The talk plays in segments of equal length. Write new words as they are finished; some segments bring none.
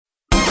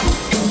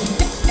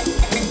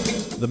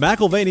The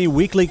McIlvaney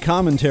Weekly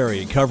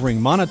Commentary,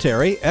 covering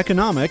monetary,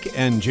 economic,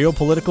 and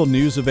geopolitical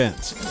news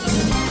events.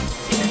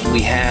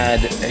 We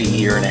had a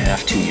year and a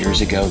half, 2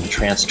 years ago, the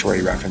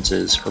transitory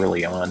references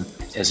early on.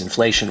 As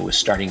inflation was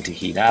starting to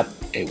heat up,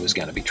 it was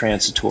going to be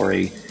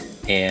transitory.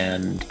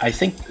 And I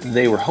think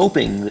they were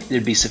hoping that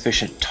there'd be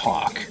sufficient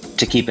talk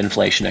to keep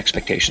inflation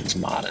expectations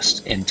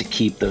modest and to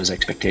keep those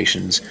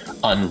expectations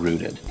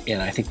unrooted.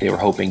 And I think they were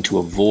hoping to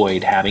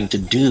avoid having to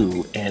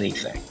do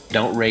anything.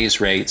 Don't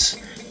raise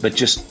rates, but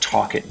just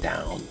talk it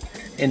down.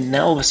 And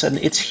now all of a sudden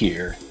it's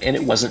here, and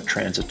it wasn't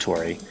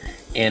transitory,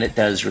 and it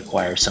does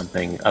require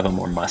something of a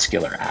more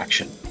muscular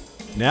action.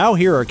 Now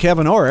here are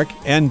Kevin Orrick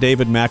and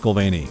David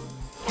McIlvaney.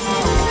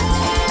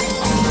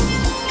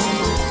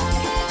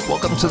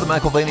 Welcome to the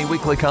McIlvaney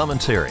Weekly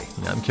Commentary.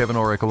 I'm Kevin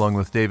Orrick along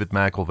with David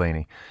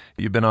McIlvaney.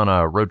 You've been on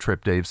a road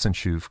trip, Dave,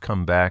 since you've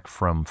come back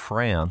from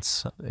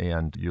France,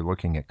 and you're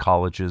looking at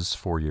colleges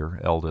for your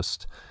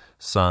eldest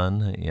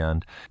son,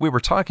 and we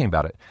were talking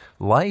about it.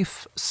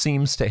 Life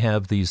seems to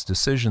have these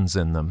decisions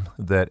in them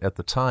that at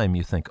the time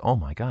you think, oh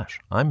my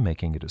gosh, I'm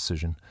making a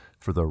decision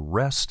for the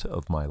rest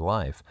of my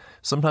life.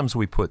 Sometimes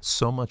we put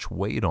so much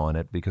weight on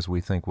it because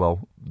we think,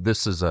 well,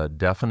 this is a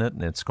definite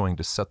and it's going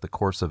to set the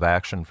course of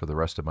action for the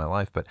rest of my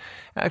life. But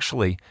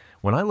actually,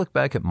 when I look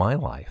back at my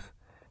life,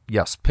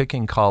 yes,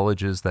 picking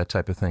colleges, that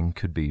type of thing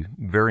could be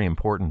very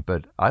important,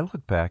 but I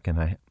look back and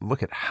I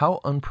look at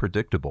how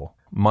unpredictable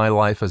my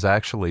life has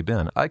actually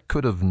been. I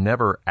could have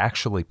never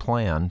actually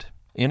planned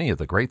any of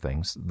the great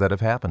things that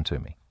have happened to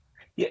me.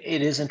 Yeah,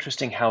 it is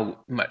interesting how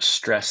much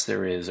stress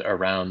there is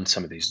around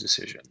some of these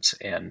decisions,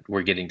 and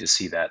we're getting to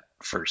see that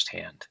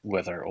firsthand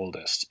with our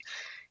oldest.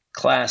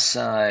 Class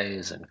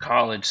size and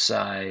college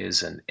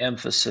size and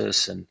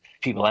emphasis, and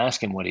people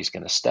ask him what he's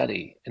going to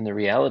study. And the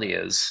reality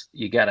is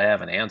you got to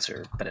have an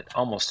answer, but it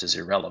almost is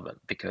irrelevant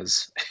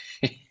because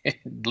at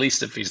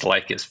least if he's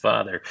like his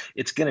father,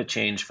 it's going to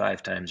change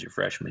 5 times your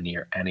freshman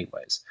year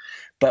anyways.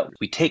 But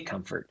we take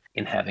comfort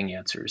in having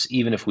answers,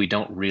 even if we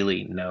don't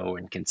really know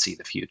and can see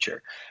the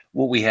future.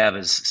 What we have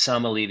is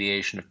some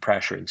alleviation of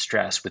pressure and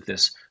stress with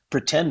this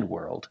pretend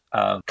world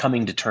of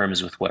coming to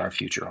terms with what our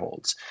future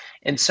holds.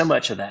 And so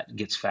much of that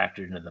gets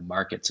factored into the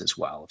markets as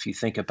well. If you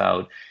think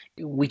about,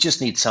 we just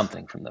need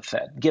something from the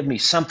Fed. Give me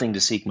something to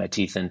sink my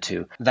teeth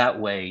into. That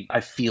way I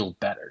feel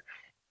better.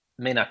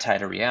 It may not tie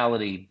to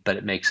reality, but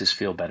it makes us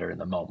feel better in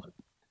the moment.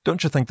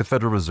 Don't you think the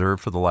Federal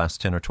Reserve for the last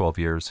 10 or 12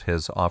 years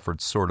has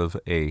offered sort of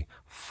a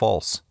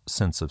false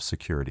sense of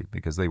security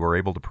because they were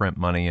able to print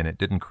money and it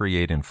didn't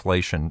create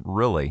inflation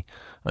really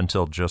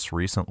until just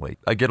recently?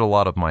 I get a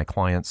lot of my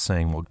clients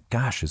saying, well,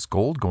 gosh, is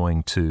gold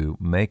going to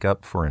make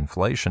up for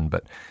inflation?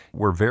 But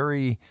we're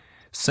very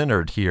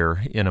centered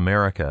here in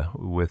America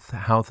with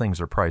how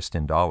things are priced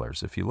in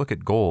dollars. If you look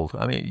at gold,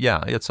 I mean,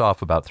 yeah, it's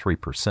off about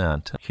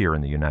 3% here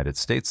in the United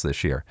States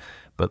this year.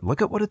 But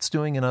look at what it's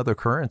doing in other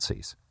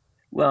currencies.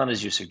 Well, and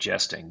as you're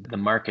suggesting, the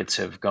markets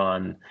have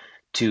gone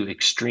to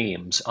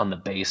extremes on the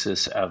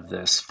basis of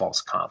this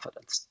false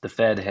confidence. The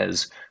Fed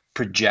has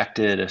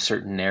projected a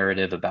certain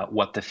narrative about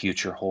what the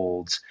future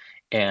holds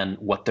and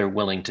what they're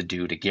willing to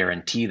do to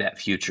guarantee that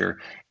future,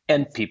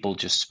 and people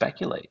just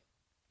speculate.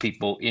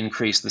 People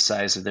increase the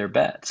size of their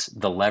bets.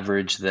 The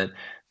leverage that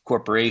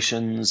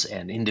corporations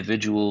and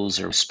individuals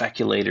or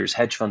speculators,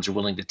 hedge funds are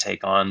willing to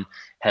take on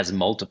has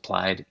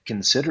multiplied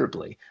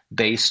considerably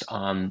based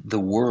on the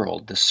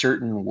world, the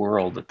certain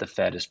world that the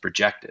Fed has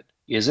projected.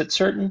 Is it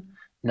certain?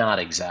 Not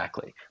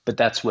exactly, but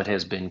that's what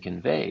has been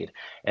conveyed.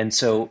 And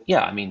so,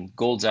 yeah, I mean,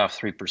 gold's off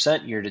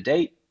 3% year to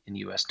date in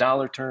US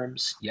dollar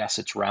terms. Yes,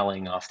 it's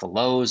rallying off the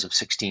lows of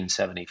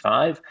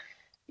 1675.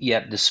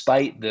 Yet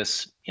despite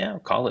this,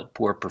 call it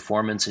poor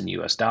performance in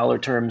US dollar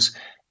terms,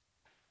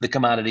 the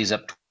commodity's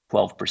up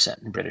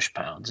 12% in British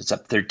pounds. It's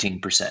up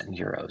 13% in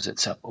euros.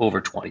 It's up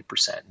over 20%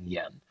 in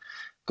yen.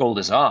 Gold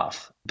is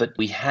off, but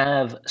we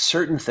have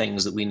certain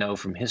things that we know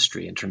from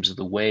history in terms of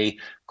the way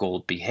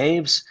gold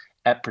behaves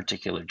at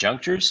particular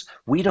junctures.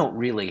 We don't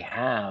really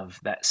have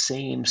that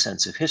same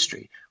sense of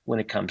history when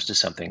it comes to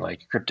something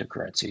like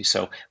cryptocurrency.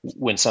 So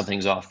when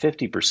something's off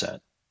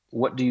 50%,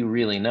 what do you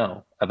really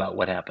know about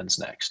what happens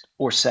next?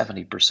 Or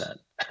 70%,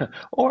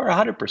 or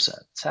 100%.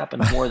 It's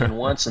happened more than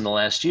once in the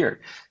last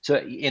year. So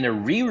in a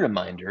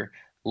reminder,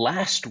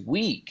 last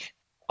week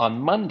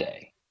on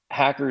Monday,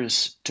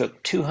 hackers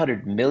took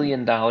 $200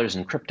 million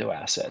in crypto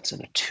assets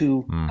in a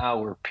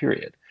 2-hour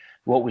period,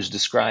 what was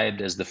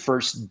described as the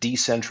first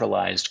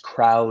decentralized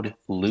crowd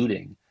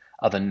looting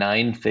of a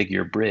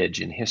 9-figure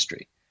bridge in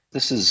history.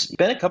 This has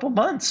been a couple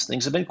months.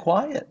 Things have been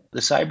quiet.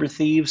 The cyber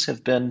thieves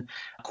have been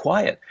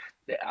quiet.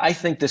 I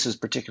think this is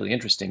particularly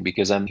interesting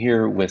because I'm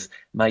here with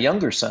my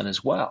younger son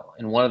as well.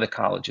 And one of the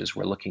colleges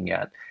we're looking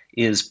at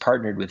is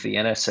partnered with the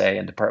NSA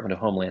and Department of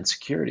Homeland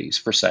Securities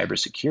for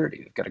cybersecurity.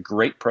 They've got a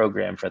great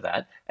program for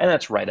that, and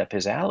that's right up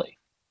his alley.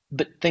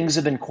 But things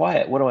have been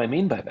quiet. What do I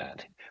mean by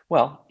that?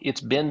 Well, it's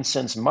been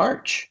since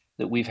March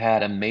that we've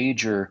had a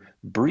major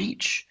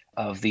breach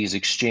of these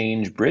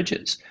exchange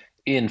bridges.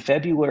 In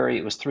February,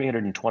 it was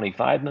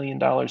 $325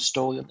 million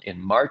stolen.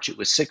 In March, it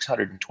was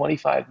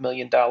 $625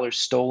 million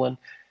stolen.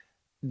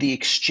 The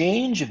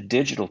exchange of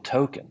digital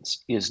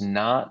tokens is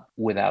not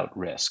without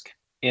risk.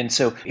 And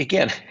so,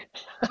 again,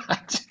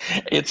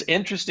 it's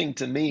interesting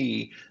to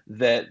me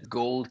that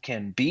gold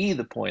can be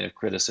the point of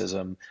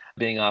criticism,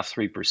 being off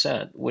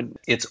 3%. When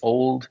it's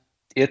old,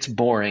 it's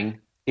boring,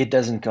 it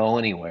doesn't go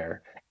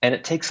anywhere, and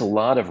it takes a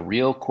lot of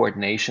real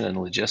coordination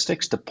and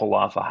logistics to pull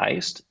off a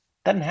heist.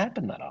 Doesn't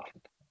happen that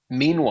often.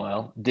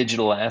 Meanwhile,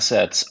 digital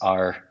assets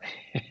are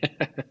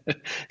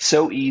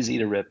so easy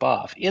to rip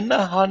off in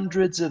the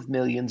hundreds of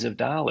millions of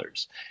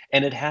dollars.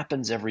 And it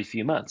happens every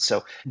few months.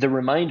 So the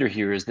reminder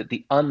here is that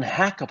the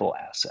unhackable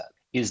asset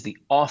is the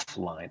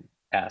offline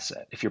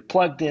asset. If you're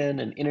plugged in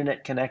and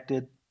internet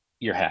connected,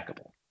 you're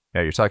hackable.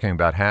 Yeah, you're talking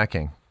about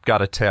hacking.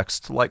 Got a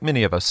text, like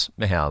many of us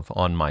have,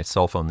 on my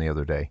cell phone the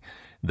other day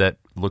that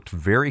looked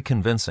very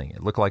convincing.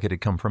 It looked like it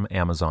had come from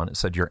Amazon. It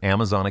said your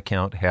Amazon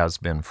account has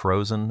been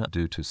frozen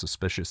due to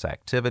suspicious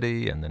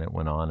activity, and then it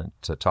went on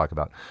to talk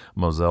about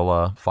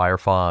Mozilla,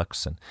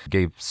 Firefox, and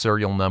gave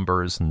serial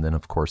numbers, and then,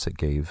 of course, it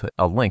gave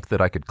a link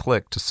that I could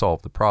click to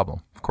solve the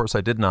problem. Of course,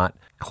 I did not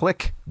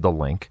click the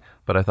link,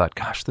 but I thought,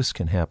 gosh, this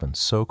can happen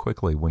so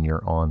quickly when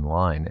you're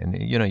online. And,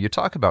 you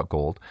talk about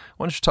gold.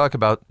 Why don't you talk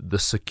about the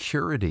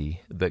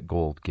security that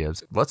gold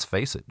gives? Let's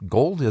face it,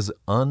 gold is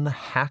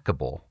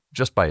unhackable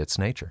just by its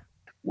nature.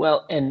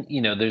 Well, and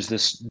there's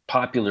this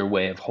popular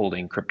way of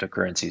holding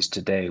cryptocurrencies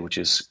today, which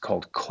is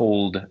called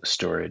cold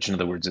storage. In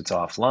other words, it's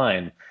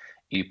offline.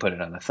 You put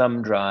it on a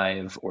thumb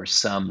drive or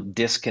some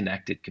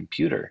disconnected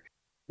computer.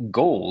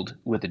 Gold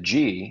with a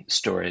G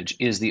storage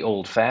is the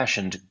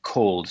old-fashioned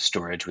cold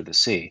storage with a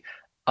C.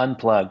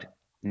 Unplugged,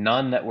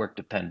 non-network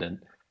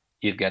dependent.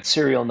 You've got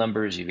serial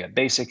numbers, you've got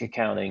basic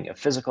accounting, a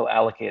physical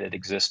allocated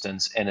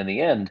existence, and in the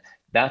end,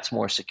 that's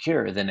more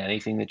secure than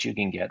anything that you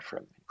can get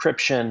from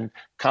encryption,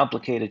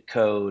 complicated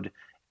code.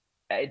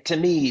 To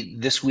me,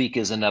 this week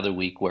is another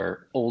week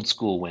where old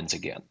school wins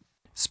again.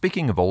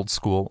 Speaking of old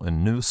school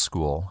and new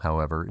school,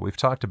 however, we've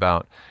talked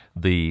about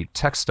the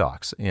tech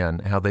stocks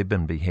and how they've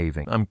been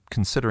behaving. I'm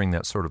considering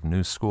that sort of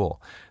new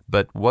school.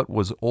 But what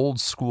was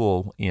old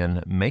school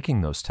in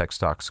making those tech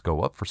stocks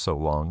go up for so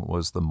long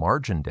was the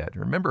margin debt.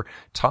 Remember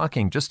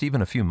talking just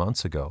even a few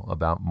months ago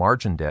about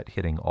margin debt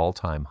hitting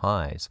all-time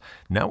highs.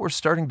 Now we're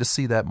starting to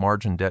see that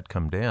margin debt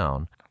come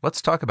down.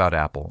 Let's talk about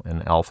Apple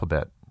and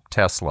Alphabet,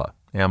 Tesla,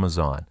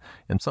 Amazon,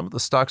 and some of the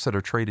stocks that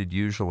are traded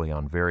usually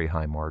on very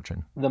high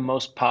margin. The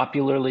most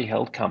popularly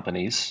held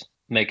companies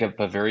make up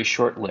a very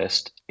short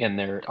list,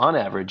 and on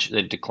average,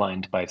 they've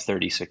declined by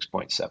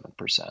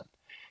 36.7%.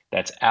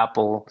 That's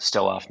Apple,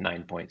 still off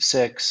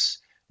 9.6%,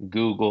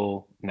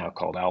 Google, now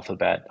called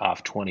Alphabet,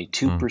 off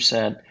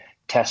 22%,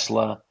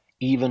 Tesla,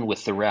 even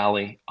with the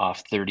rally,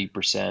 off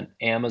 30%,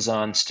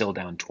 Amazon still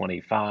down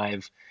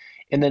 25%.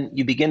 And then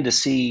you begin to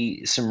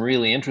see some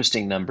really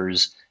interesting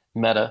numbers.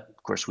 Meta,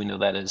 of course, we know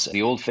that is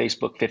the old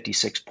Facebook,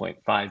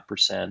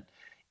 56.5%.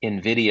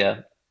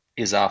 NVIDIA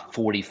is off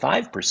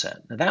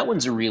 45%. Now, that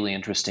one's a really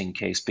interesting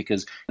case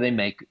because they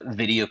make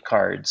video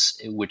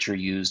cards, which are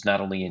used not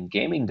only in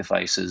gaming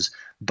devices,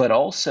 but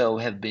also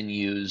have been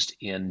used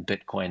in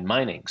Bitcoin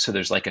mining. So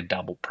there's like a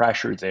double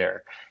pressure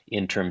there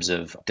in terms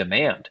of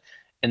demand.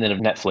 And then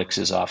Netflix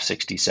is off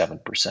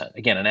 67%.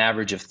 Again, an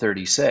average of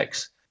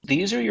 36%.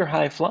 These are your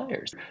high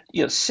flyers.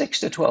 6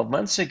 to 12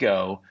 months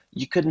ago,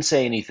 you couldn't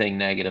say anything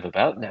negative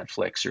about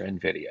Netflix or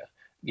NVIDIA.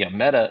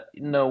 Meta,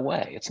 no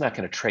way. It's not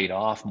going to trade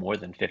off more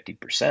than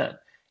 50%.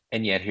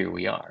 And yet here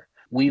we are.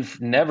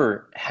 We've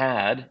never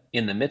had,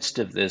 in the midst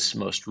of this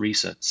most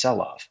recent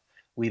sell-off,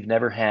 we've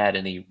never had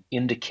any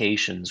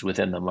indications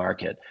within the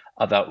market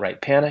of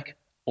outright panic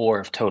or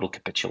of total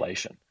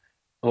capitulation.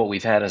 What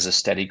we've had is a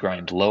steady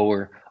grind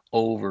lower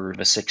over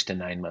a 6 to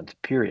 9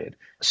 month period,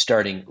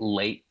 starting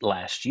late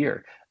last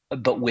year,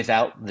 but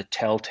without the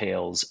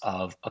telltales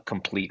of a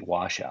complete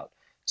washout.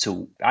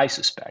 So I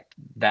suspect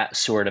that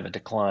sort of a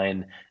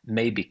decline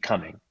may be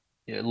coming.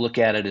 Look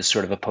at it as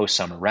sort of a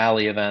post-summer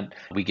rally event.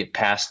 We get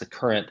past the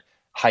current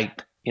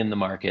hype in the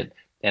market,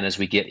 and as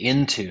we get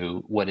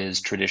into what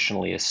is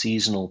traditionally a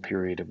seasonal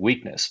period of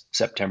weakness,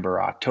 September,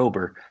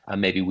 October,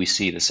 maybe we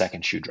see the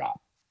second shoe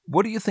drop.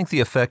 What do you think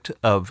the effect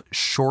of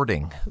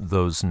shorting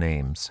those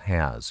names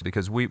has?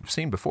 Because we've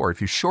seen before,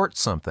 if you short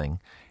something,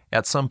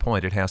 at some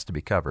point it has to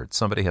be covered.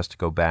 Somebody has to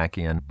go back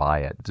in, buy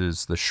it.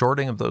 Does the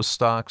shorting of those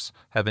stocks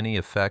have any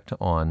effect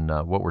on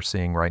what we're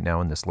seeing right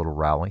now in this little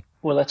rally?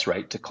 Well, that's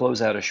right. To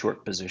close out a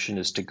short position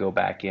is to go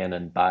back in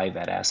and buy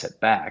that asset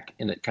back,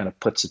 and it kind of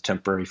puts a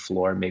temporary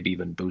floor, maybe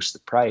even boosts the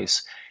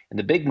price. And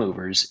the big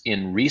movers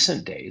in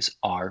recent days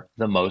are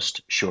the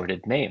most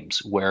shorted names,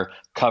 where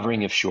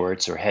covering of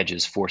shorts or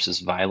hedges forces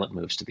violent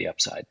moves to the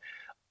upside.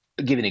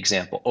 I'll give you an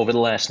example. Over the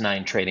last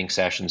 9 trading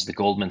sessions, the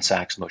Goldman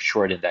Sachs most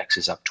short index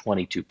is up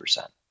 22%.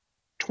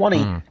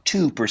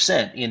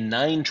 22% in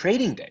 9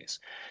 trading days.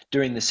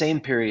 During the same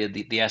period,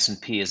 the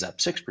S&P is up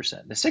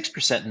 6%. The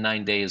 6% in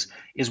 9 days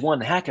is one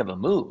heck of a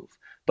move.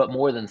 but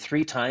more than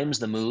 3 times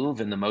the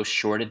move in the most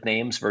shorted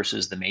names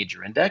versus the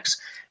major index.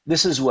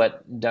 This is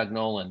what Doug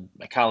Nolan,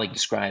 my colleague,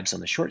 describes on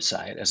the short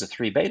side as a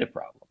 3 beta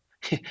problem.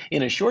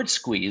 In a short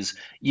squeeze,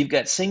 you've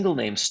got single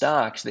name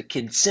stocks that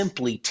can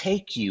simply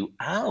take you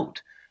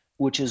out,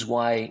 which is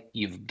why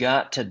you've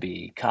got to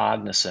be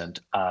cognizant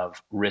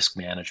of risk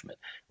management,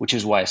 which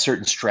is why a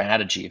certain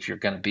strategy, if you're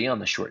going to be on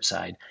the short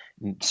side,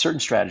 certain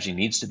strategy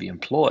needs to be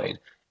employed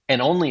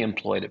and only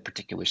employed at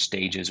particular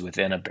stages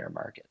within a bear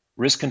market.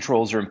 Risk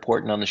controls are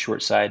important on the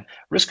short side.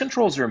 Risk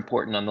controls are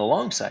important on the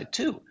long side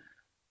too.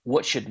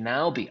 What should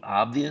now be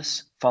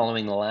obvious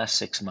following the last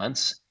 6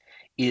 months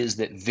is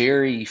that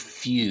very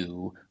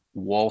few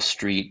Wall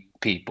Street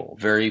people,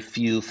 very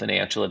few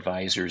financial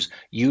advisors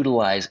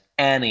utilize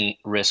any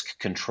risk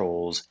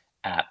controls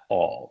at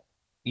all.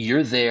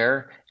 You're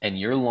there and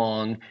you're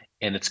long,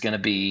 and it's going to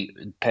be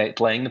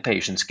playing the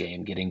patience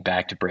game, getting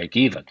back to break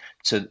even.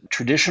 So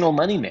traditional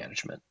money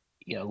management,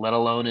 let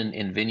alone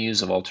in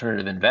venues of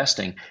alternative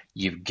investing,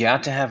 you've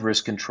got to have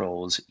risk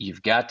controls.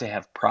 You've got to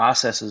have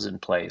processes in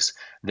place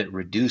that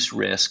reduce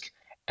risk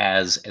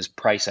as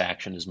price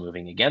action is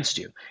moving against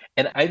you.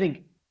 And I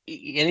think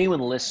anyone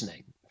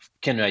listening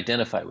can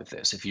identify with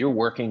this. If you're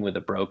working with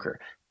a broker,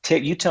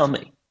 you tell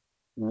me,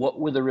 what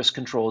were the risk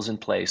controls in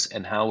place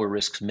and how were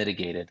risks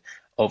mitigated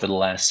over the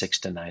last 6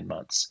 to 9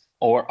 months?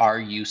 Or are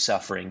you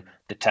suffering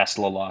the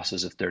Tesla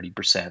losses of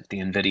 30%, the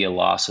NVIDIA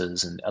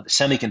losses, and the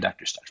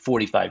semiconductor stock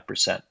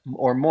 45%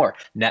 or more,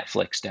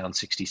 Netflix down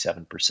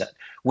 67%?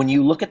 When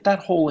you look at that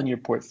hole in your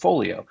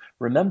portfolio,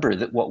 remember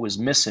that what was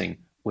missing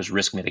was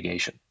risk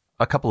mitigation.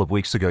 A couple of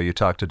weeks ago, you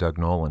talked to Doug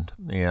Nolan,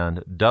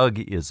 and Doug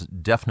is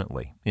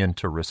definitely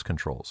into risk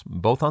controls,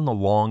 both on the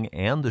long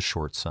and the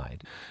short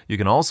side. You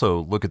can also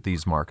look at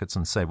these markets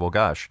and say, well,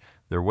 gosh,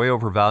 they're way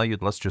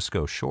overvalued. Let's just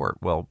go short.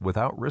 Well,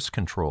 without risk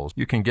controls,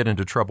 you can get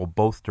into trouble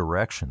both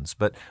directions.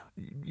 But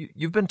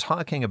you've been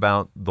talking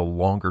about the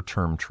longer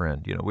term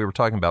trend. We were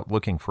talking about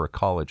looking for a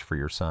college for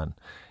your son.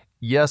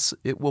 Yes,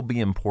 it will be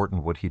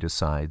important what he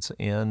decides,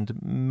 and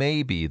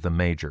maybe the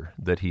major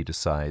that he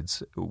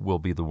decides will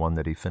be the one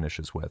that he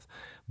finishes with.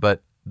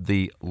 But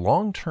the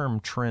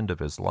long-term trend of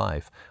his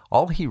life,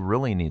 all he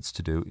really needs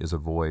to do is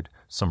avoid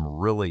some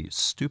really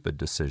stupid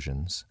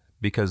decisions,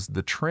 because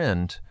the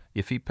trend,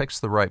 if he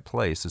picks the right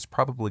place, is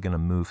probably going to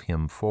move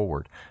him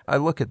forward. I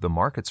look at the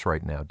markets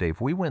right now,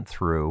 Dave. We went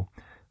through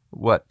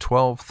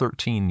 12,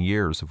 13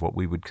 years of what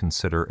we would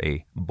consider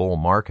a bull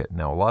market.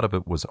 Now, a lot of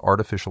it was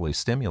artificially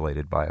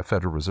stimulated by a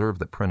Federal Reserve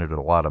that printed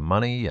a lot of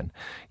money and,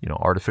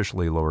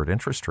 artificially lowered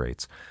interest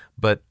rates.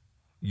 But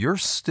you're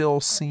still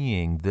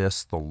seeing the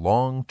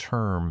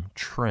long-term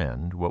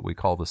trend, what we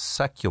call the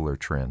secular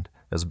trend,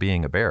 as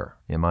being a bear.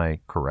 Am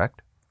I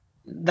correct?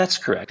 That's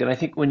correct. And I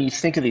think when you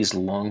think of these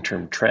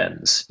long-term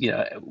trends,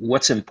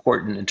 what's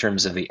important in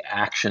terms of the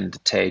action to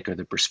take or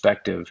the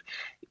perspective,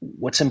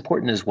 what's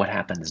important is what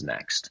happens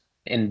next.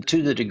 And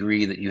to the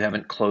degree that you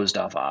haven't closed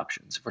off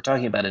options, if we're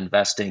talking about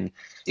investing,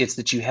 it's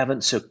that you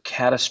haven't so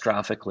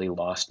catastrophically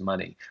lost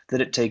money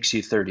that it takes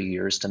you 30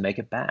 years to make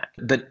it back.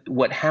 But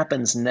what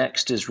happens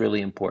next is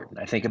really important.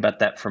 I think about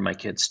that for my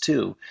kids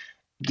too.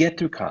 Get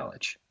through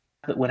college.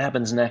 But what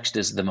happens next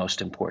is the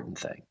most important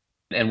thing.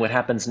 And what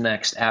happens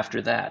next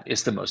after that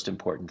is the most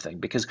important thing,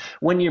 because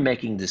when you're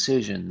making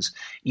decisions,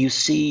 you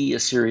see a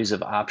series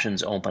of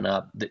options open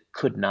up that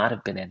could not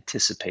have been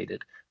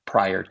anticipated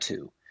prior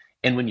to.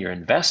 And when you're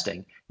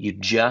investing, you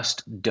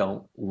just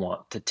don't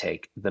want to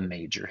take the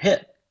major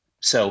hit.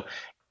 So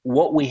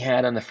what we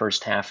had in the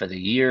first half of the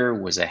year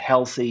was a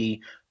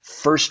healthy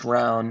first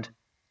round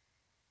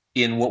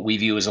in what we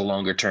view as a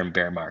longer-term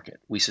bear market.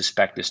 We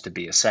suspect this to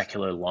be a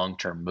secular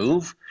long-term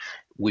move.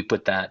 We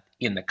put that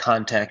in the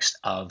context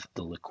of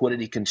the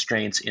liquidity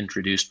constraints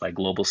introduced by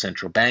global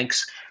central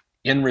banks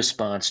in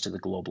response to the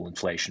global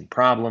inflation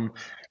problem.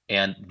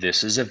 And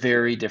this is a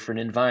very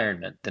different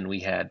environment than we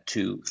had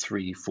 2,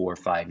 3, 4,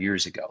 5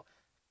 years ago.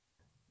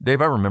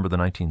 Dave, I remember the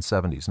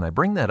 1970s, and I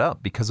bring that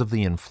up because of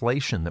the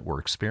inflation that we're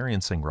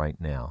experiencing right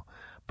now.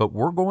 But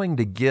we're going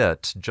to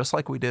get, just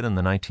like we did in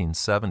the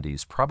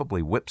 1970s,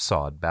 probably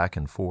whipsawed back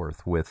and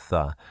forth with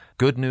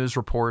good news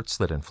reports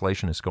that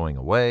inflation is going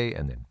away,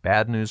 and then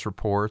bad news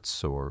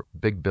reports or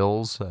big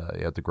bills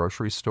at the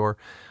grocery store.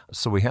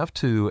 So we have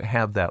to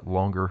have that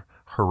longer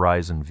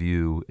horizon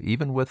view,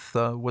 even with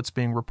what's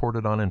being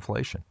reported on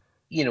inflation.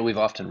 We've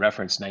often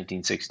referenced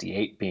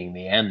 1968 being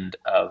the end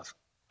of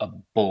a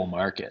bull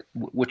market,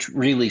 which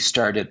really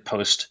started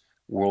post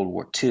World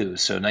War II.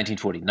 So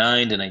 1949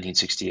 to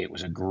 1968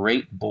 was a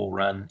great bull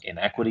run in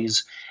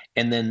equities.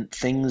 And then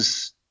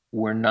things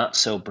were not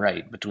so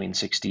bright between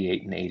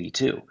 68 and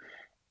 82.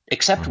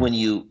 Except when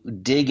you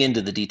dig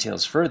into the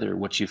details further,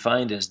 what you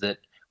find is that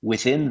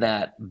within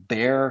that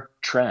bear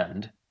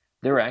trend,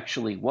 there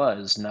actually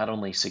was not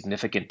only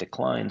significant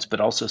declines,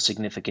 but also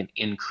significant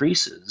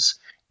increases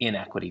in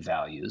equity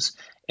values.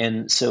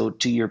 And so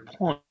to your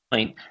point,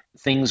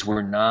 things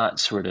were not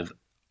sort of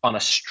on a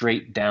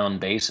straight down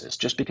basis.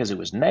 Just because it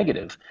was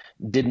negative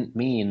didn't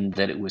mean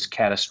that it was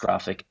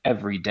catastrophic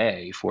every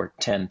day for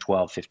 10,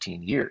 12,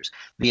 15 years.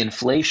 The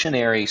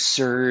inflationary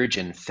surge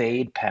and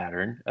fade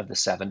pattern of the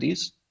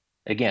 70s,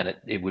 again,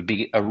 it would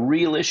be a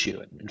real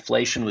issue.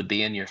 Inflation would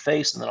be in your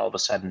face, and then all of a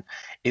sudden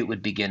it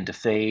would begin to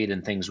fade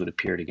and things would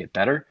appear to get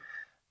better.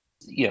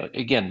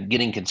 Again,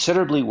 getting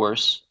considerably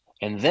worse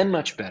and then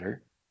much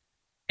better.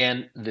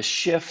 And the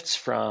shifts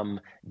from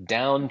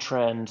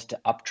downtrend to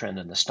uptrend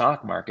in the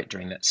stock market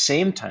during that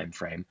same time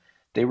frame,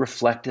 they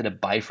reflected a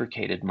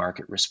bifurcated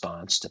market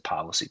response to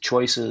policy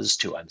choices,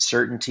 to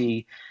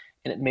uncertainty,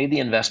 and it made the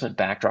investment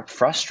backdrop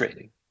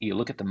frustrating. You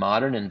look at the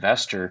modern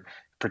investor,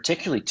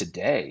 particularly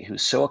today,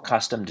 who's so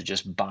accustomed to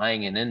just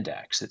buying an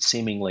index that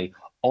seemingly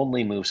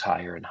only moves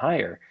higher and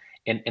higher.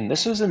 And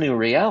this is a new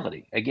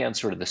reality. Again,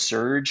 sort of the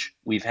surge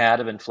we've had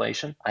of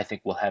inflation, I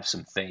think we'll have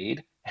some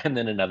fade and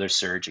then another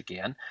surge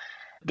again.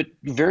 But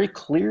very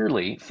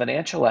clearly,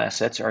 financial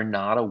assets are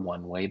not a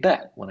one-way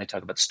bet. When I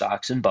talk about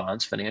stocks and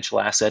bonds, financial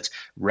assets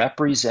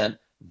represent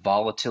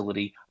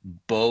volatility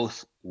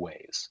both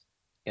ways.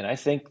 And I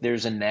think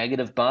there's a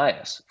negative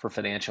bias for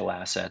financial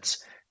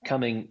assets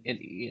coming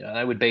in.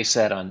 I would base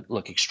that on,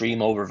 extreme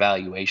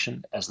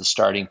overvaluation as the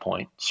starting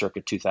point, circa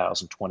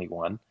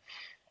 2021.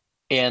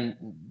 And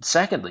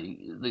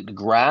secondly, the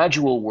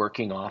gradual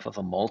working off of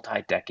a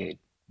multi-decade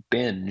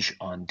binge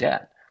on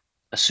debt.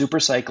 A super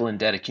cycle in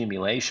debt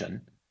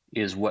accumulation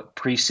is what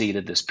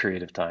preceded this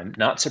period of time.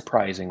 Not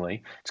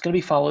surprisingly, it's going to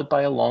be followed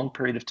by a long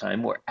period of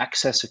time where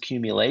excess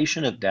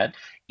accumulation of debt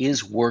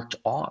is worked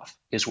off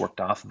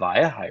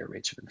via higher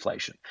rates of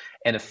inflation,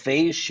 and a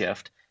phase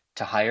shift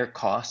to higher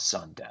costs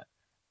on debt.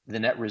 The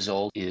net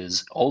result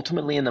is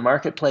ultimately in the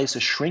marketplace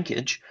a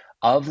shrinkage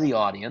of the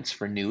audience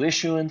for new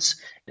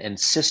issuance and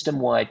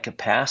system-wide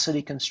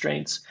capacity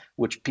constraints,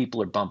 which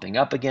people are bumping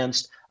up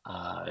against,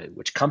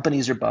 which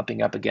companies are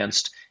bumping up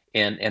against,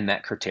 and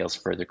that curtails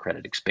further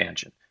credit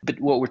expansion. But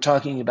what we're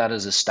talking about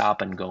is a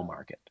stop and go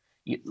market.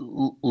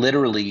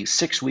 Literally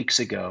 4 weeks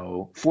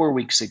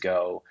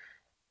ago,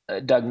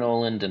 Doug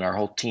Noland and our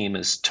whole team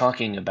is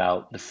talking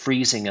about the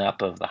freezing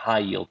up of the high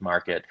yield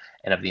market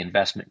and of the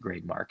investment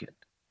grade market.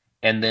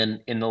 And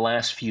then in the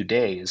last few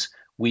days,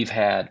 we've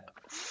had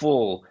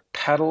full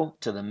pedal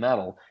to the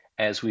metal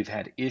as we've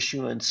had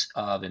issuance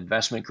of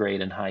investment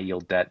grade and high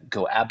yield debt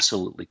go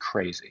absolutely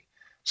crazy.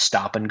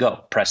 Stop and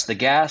go, press the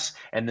gas,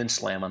 and then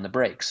slam on the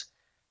brakes.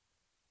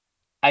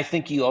 I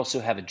think you also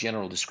have a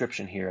general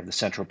description here of the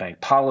central bank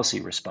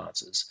policy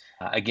responses.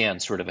 Again,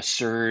 sort of a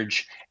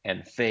surge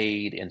and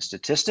fade in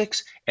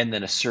statistics, and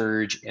then a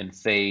surge and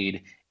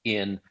fade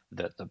in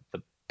the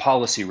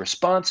policy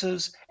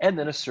responses, and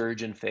then a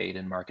surge and fade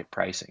in market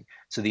pricing.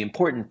 So the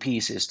important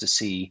piece is to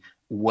see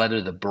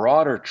whether the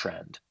broader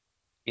trend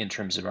in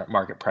terms of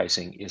market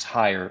pricing is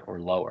higher or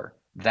lower.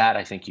 That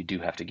I think you do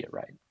have to get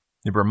right.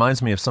 It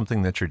reminds me of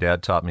something that your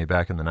dad taught me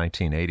back in the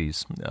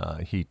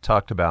 1980s. He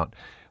talked about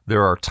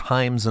there are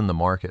times in the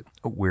market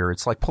where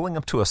it's like pulling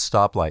up to a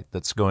stoplight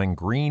that's going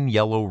green,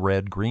 yellow,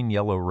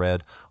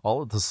 red,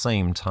 all at the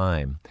same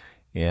time.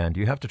 And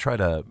you have to try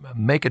to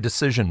make a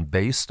decision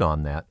based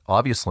on that.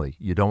 Obviously,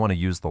 you don't want to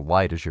use the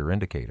light as your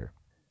indicator.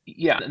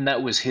 Yeah, and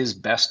that was his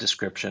best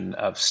description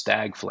of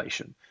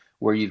stagflation,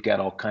 where you've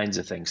got all kinds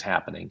of things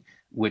happening,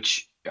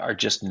 which are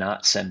just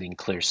not sending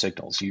clear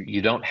signals.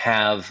 You don't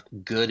have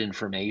good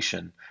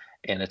information,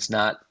 and it's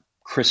not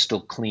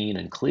crystal clean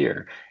and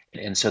clear.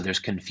 And so there's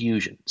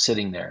confusion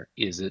sitting there.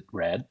 Is it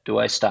red? Do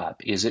I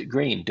stop? Is it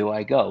green? Do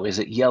I go? Is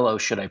it yellow?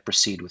 Should I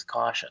proceed with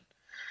caution?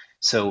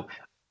 So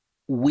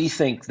we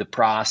think the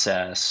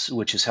process,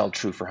 which has held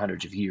true for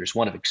hundreds of years,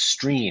 one of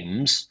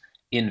extremes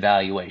in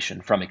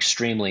valuation, from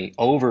extremely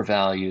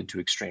overvalued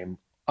to extreme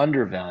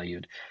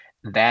undervalued,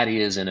 that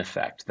is in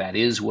effect. That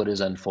is what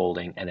is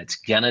unfolding, and it's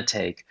going to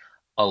take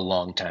a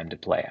long time to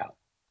play out.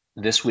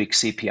 This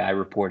week's CPI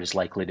report is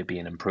likely to be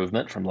an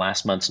improvement from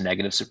last month's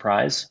negative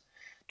surprise.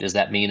 Does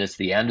that mean it's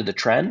the end of the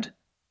trend?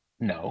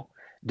 No.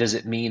 Does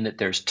it mean that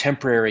there's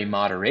temporary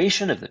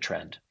moderation of the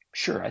trend?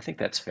 Sure, I think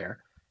that's fair.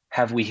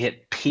 Have we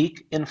hit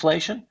peak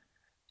inflation?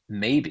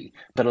 Maybe.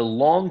 But a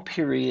long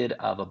period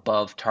of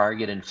above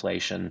target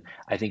inflation,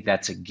 I think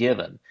that's a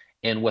given.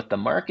 And what the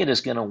market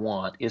is going to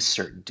want is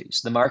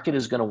certainties. The market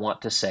is going to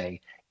want to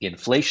say,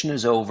 inflation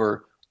is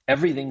over,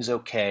 everything's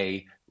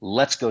okay,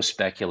 let's go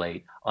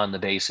speculate on the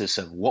basis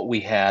of what we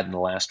had in the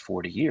last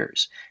 40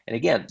 years. And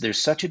again,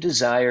 there's such a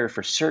desire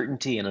for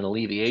certainty and an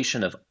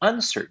alleviation of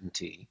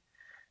uncertainty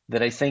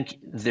that I think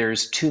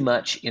there's too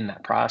much in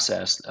that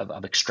process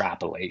of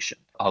extrapolation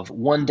of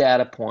one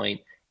data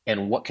point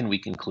and what can we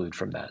conclude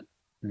from that.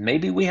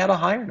 Maybe we have a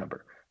higher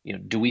number.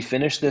 Do we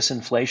finish this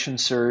inflation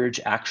surge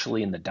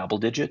actually in the double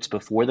digits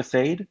before the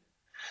fade?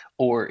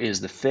 Or is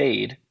the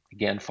fade,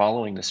 again,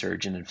 following the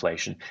surge in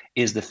inflation,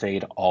 is the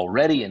fade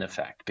already in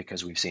effect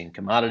because we've seen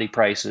commodity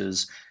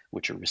prices,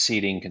 which are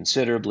receding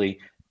considerably?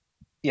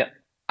 Yeah,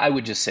 I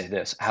would just say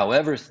this.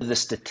 However the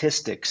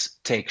statistics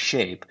take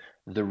shape,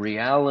 the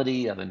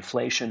reality of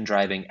inflation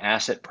driving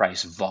asset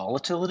price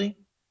volatility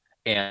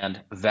and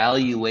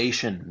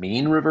valuation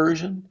mean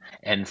reversion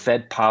and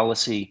Fed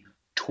policy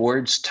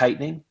towards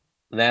tightening,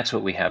 that's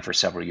what we have for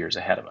several years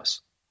ahead of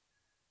us.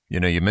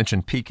 You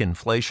mentioned peak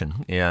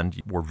inflation,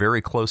 and we're very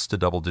close to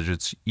double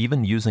digits,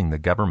 even using the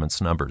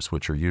government's numbers,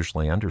 which are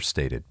usually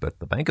understated. But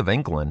the Bank of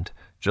England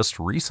just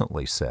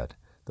recently said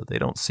that they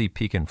don't see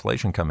peak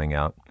inflation coming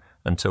out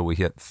until we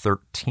hit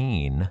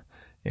 13,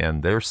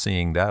 and they're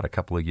seeing that a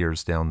couple of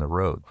years down the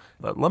road.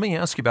 Let me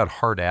ask you about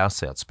hard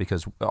assets,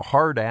 because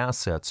hard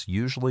assets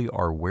usually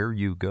are where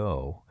you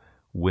go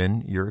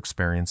when you're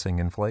experiencing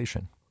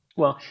inflation.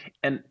 Well,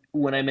 and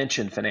when I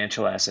mentioned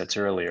financial assets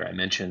earlier, I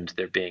mentioned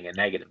there being a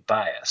negative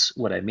bias.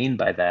 What I mean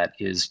by that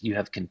is you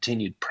have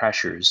continued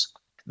pressures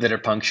that are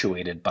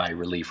punctuated by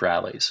relief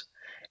rallies.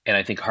 And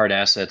I think hard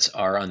assets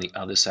are on the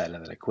other side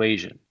of that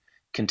equation.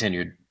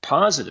 Continued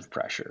positive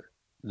pressure,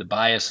 the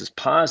bias is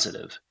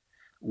positive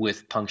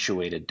with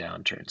punctuated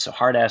downturns. So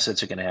hard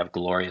assets are going to have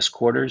glorious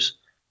quarters.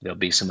 There'll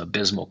be some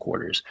abysmal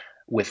quarters,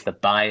 with the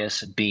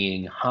bias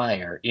being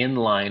higher, in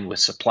line with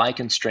supply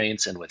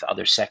constraints and with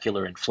other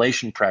secular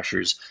inflation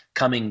pressures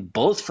coming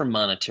both from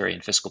monetary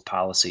and fiscal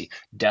policy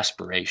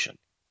desperation.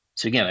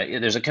 So again,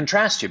 there's a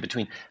contrast here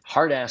between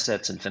hard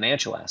assets and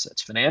financial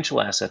assets.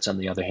 Financial assets, on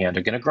the other hand,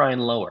 are going to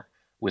grind lower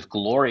with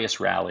glorious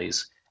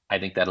rallies. I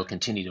think that'll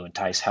continue to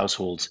entice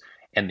households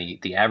and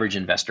the average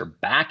investor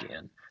back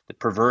in, the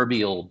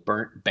proverbial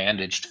burnt,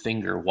 bandaged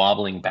finger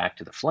wobbling back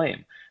to the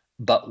flame.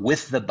 But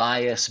with the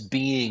bias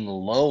being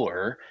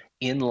lower,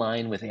 in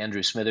line with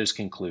Andrew Smithers'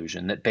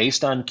 conclusion that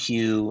based on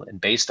Q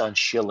and based on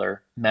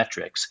Shiller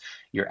metrics,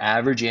 your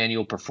average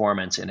annual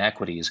performance in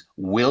equities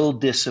will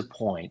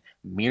disappoint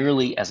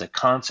merely as a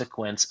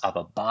consequence of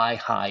a buy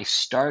high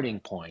starting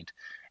point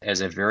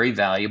as a very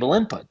valuable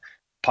input.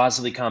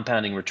 Positively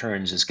compounding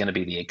returns is going to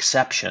be the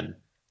exception,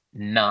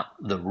 not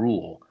the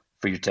rule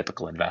for your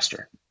typical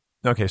investor.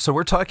 Okay, so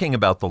we're talking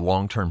about the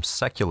long-term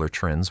secular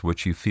trends,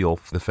 which you feel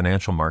the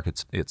financial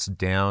markets, it's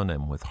down,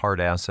 and with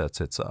hard assets,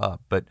 it's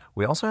up. But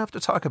we also have to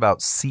talk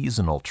about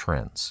seasonal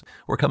trends.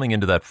 We're coming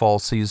into that fall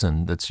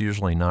season that's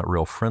usually not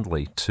real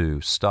friendly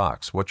to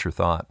stocks. What's your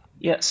thought?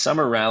 Yeah,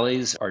 summer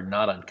rallies are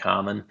not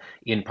uncommon,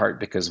 in part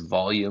because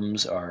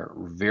volumes are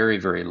very,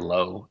 very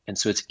low. And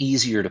so it's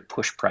easier to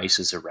push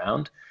prices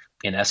around,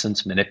 in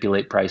essence,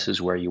 manipulate prices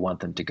where you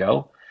want them to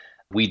go.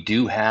 We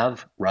do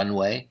have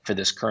runway for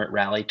this current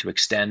rally to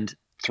extend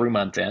through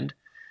month end.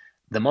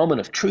 The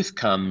moment of truth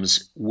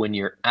comes when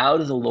you're out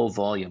of the low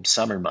volume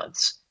summer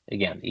months.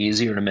 Again,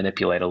 easier to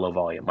manipulate a low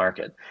volume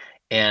market.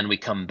 And we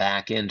come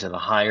back into the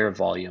higher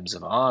volumes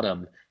of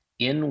autumn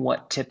in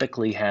what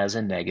typically has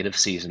a negative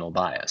seasonal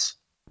bias.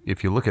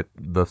 If you look at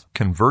the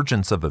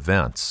convergence of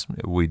events,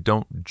 we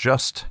don't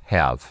just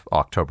have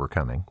October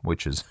coming,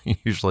 which is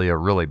usually a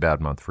really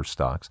bad month for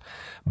stocks,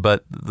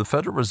 but the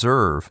Federal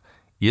Reserve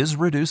is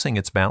reducing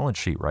its balance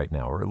sheet right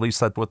now, or at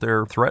least that's what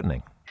they're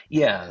threatening.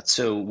 Yeah,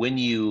 so when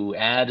you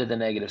add to the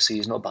negative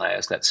seasonal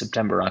bias, that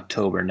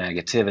September-October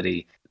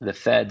negativity, the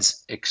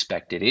Fed's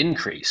expected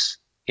increase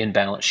in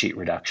balance sheet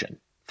reduction,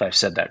 if I've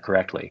said that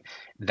correctly,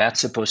 that's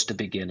supposed to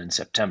begin in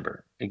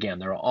September. Again,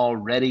 they're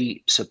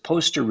already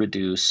supposed to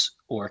reduce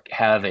or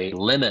have a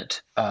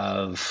limit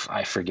of,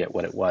 I forget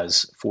what it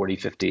was, 40,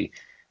 50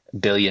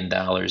 billion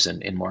dollars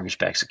in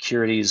mortgage-backed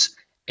securities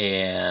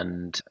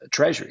and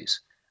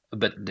treasuries.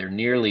 But they're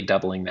nearly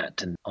doubling that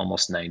to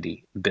almost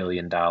 $90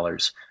 billion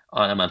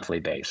on a monthly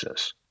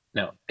basis.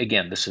 Now,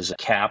 again, this is a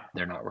cap.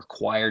 They're not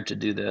required to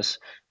do this,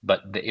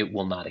 but it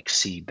will not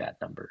exceed that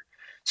number.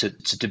 So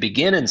to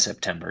begin in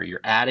September,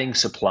 you're adding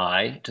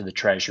supply to the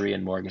Treasury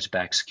and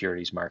mortgage-backed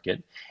securities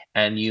market,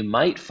 and you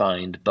might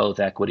find both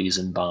equities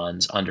and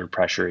bonds under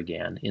pressure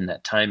again in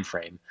that time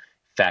frame,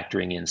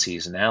 factoring in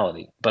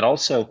seasonality. But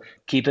also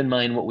keep in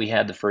mind what we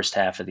had the first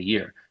half of the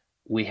year.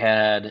 We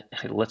had,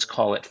 let's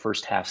call it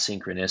first half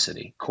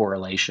synchronicity,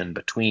 correlation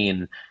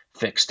between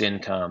fixed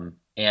income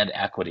and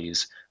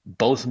equities,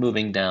 both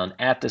moving down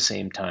at the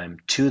same time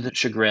to the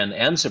chagrin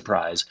and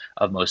surprise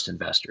of most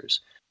investors.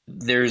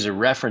 There's a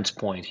reference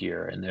point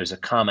here and there's a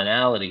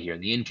commonality here.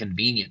 The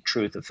inconvenient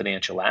truth of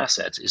financial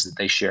assets is that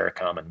they share a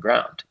common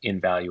ground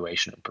in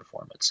valuation and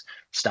performance.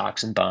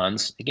 Stocks and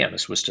bonds, again,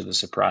 this was to the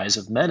surprise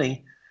of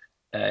many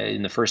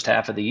in the first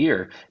half of the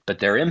year, but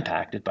they're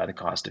impacted by the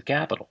cost of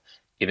capital.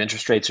 If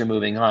interest rates are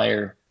moving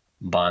higher,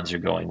 bonds are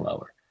going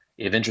lower.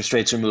 If interest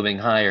rates are moving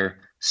higher,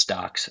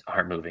 stocks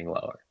are moving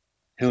lower.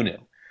 Who knew?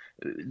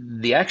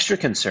 The extra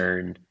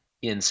concern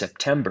in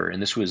September,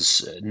 and this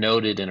was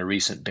noted in a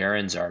recent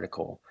Barron's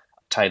article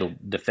titled,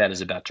 "The Fed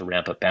is about to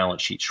ramp up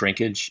balance sheet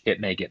shrinkage. It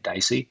may get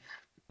dicey."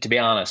 To be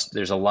honest,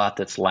 there's a lot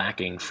that's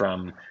lacking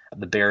from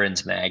the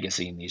Barron's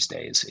magazine these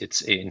days.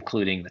 It's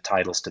including the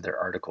titles to their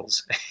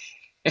articles.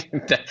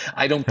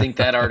 I don't think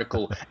that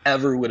article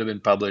ever would have been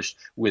published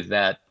with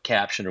that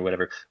caption or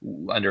whatever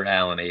under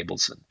Alan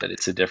Abelson, but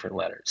it's a different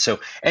letter. So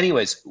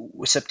anyways,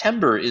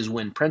 September is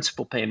when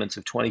principal payments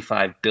of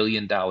 $25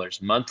 billion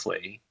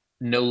monthly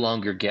no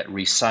longer get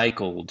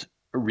recycled,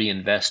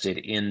 reinvested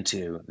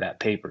into that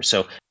paper.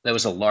 So that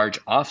was a large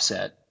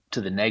offset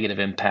to the negative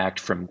impact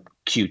from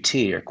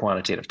QT, or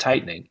quantitative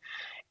tightening.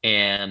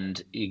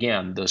 And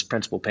again, those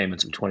principal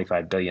payments of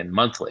 $25 billion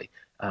monthly,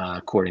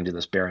 according to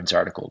this Barron's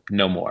article,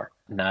 no more,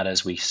 not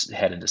as we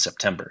head into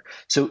September.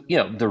 So,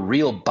 the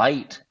real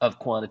bite of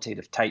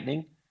quantitative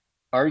tightening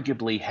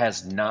arguably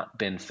has not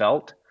been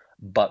felt,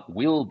 but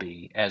will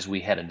be as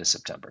we head into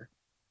September.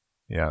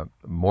 Yeah.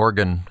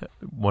 Morgan,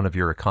 one of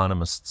your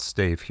economists,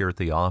 Dave, here at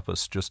the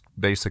office, just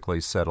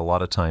basically said a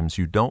lot of times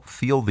you don't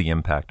feel the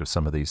impact of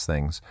some of these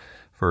things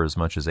for as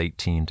much as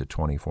 18 to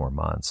 24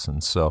 months.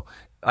 And so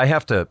I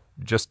have to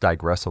just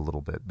digress a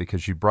little bit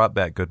because you brought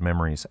back good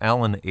memories.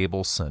 Alan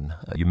Abelson,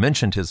 you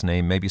mentioned his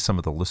name. Maybe some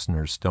of the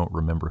listeners don't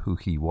remember who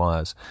he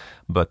was,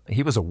 but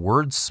he was a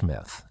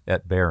wordsmith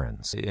at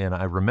Barron's. And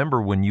I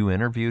remember when you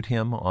interviewed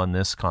him on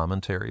this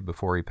commentary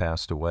before he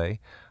passed away,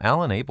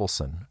 Alan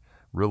Abelson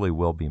really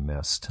will be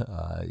missed.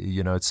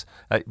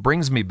 It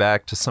brings me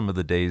back to some of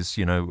the days,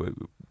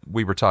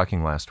 we were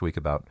talking last week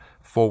about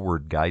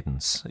forward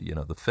guidance.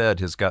 The Fed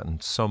has gotten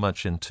so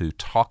much into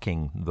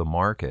talking the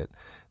market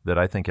that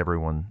I think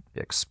everyone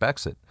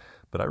expects it.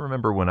 But I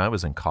remember when I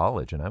was in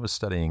college and I was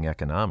studying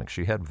economics,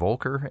 you had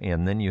Volcker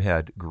and then you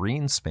had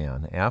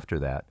Greenspan after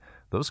that.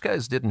 Those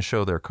guys didn't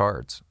show their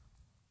cards.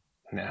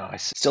 No, I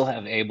still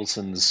have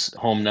Abelson's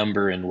home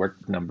number and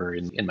work number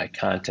in my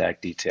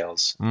contact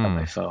details on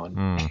my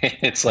phone.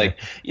 It's like,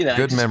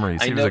 good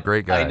memories. He was a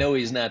great guy. I know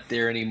he's not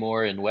there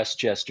anymore, and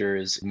Westchester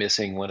is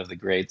missing one of the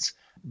greats.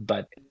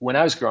 But when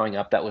I was growing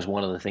up, that was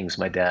one of the things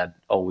my dad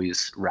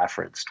always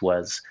referenced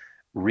was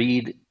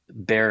read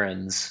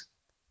Barron's,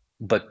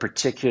 but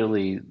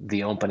particularly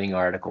the opening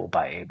article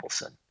by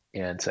Abelson.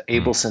 And so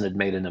Abelson had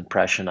made an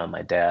impression on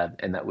my dad,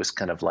 and that was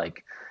kind of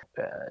like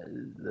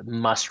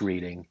must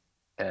reading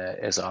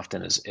as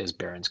often as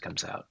Barron's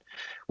comes out.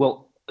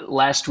 Well,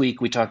 last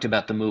week we talked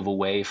about the move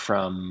away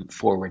from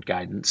forward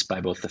guidance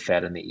by both the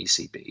Fed and the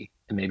ECB.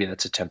 And maybe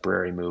that's a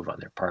temporary move on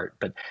their part,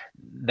 but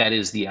that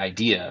is the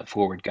idea.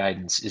 Forward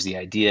guidance is the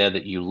idea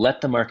that you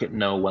let the market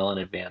know well in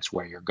advance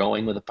where you're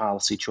going with a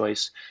policy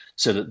choice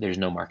so that there's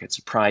no market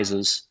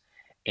surprises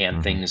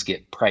and things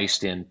get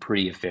priced in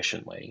pretty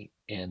efficiently.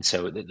 And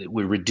so it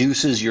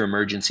reduces your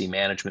emergency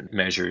management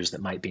measures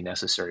that might be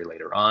necessary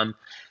later on.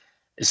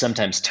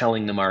 Sometimes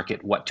telling the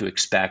market what to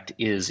expect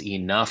is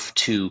enough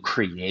to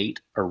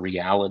create a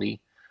reality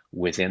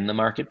within the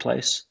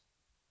marketplace,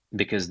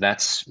 because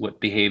that's what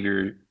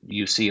behavior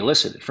you see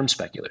elicited from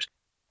speculators.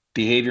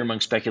 Behavior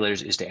among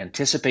speculators is to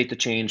anticipate the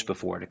change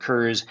before it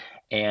occurs,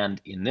 and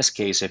in this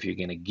case, if you're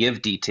going to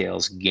give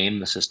details, game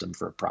the system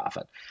for a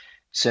profit.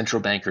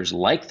 Central bankers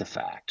like the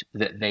fact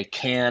that they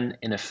can,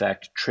 in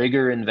effect,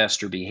 trigger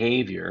investor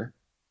behavior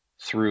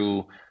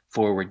through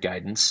forward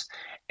guidance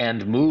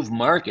and move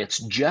markets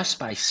just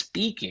by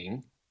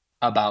speaking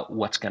about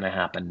what's going to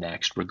happen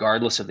next,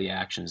 regardless of the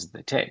actions that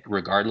they take,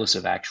 regardless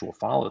of actual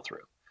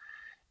follow-through.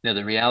 Now,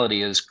 the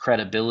reality is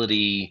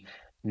credibility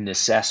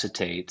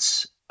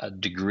necessitates a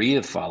degree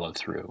of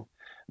follow-through,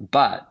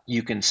 but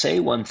you can say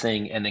one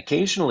thing and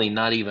occasionally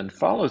not even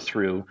follow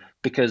through,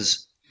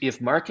 because if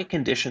market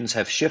conditions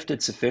have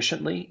shifted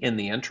sufficiently in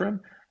the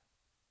interim,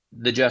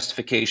 the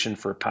justification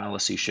for a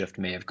policy shift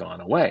may have gone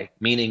away,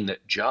 meaning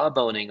that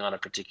jawboning on a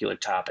particular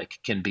topic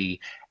can be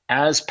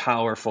as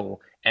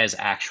powerful as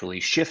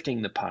actually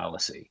shifting the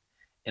policy.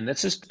 And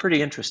that's just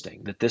pretty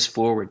interesting that this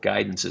forward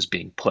guidance is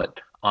being put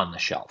on the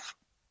shelf.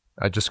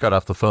 I just got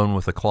off the phone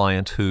with a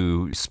client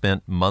who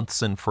spent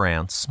months in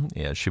France.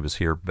 Yeah, she was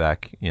here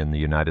back in the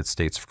United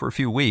States for a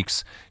few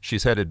weeks.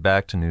 She's headed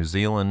back to New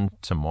Zealand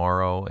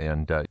tomorrow,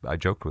 and I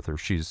joked with her.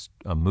 She's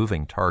a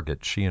moving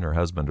target. She and her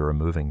husband are a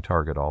moving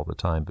target all the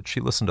time. But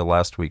she listened to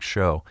last week's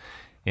show,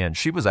 and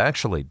she was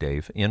actually,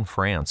 Dave, in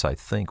France, I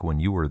think, when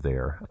you were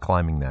there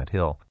climbing that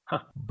hill. Huh.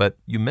 But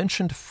you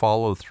mentioned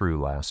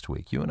follow-through last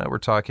week. You and I were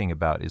talking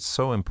about it's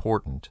so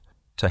important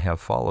to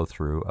have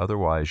follow-through,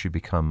 otherwise you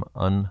become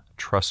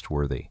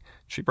untrustworthy.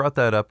 She brought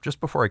that up just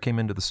before I came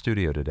into the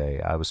studio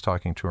today. I was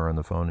talking to her on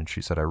the phone, and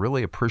she said, I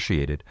really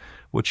appreciated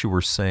what you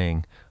were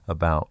saying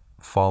about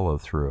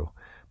follow-through.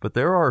 But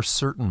there are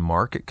certain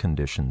market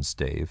conditions,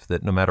 Dave,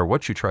 that no matter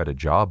what you try to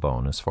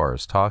jawbone as far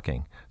as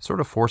talking,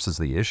 sort of forces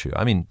the issue.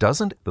 I mean,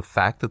 doesn't the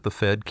fact that the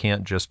Fed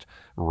can't just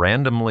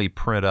randomly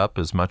print up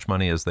as much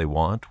money as they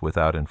want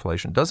without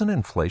inflation, doesn't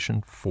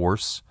inflation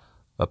force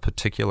a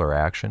particular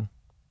action?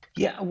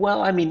 Yeah,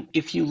 well, I mean,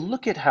 if you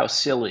look at how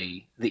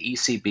silly the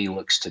ECB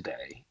looks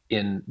today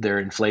in their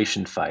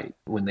inflation fight,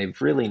 when they've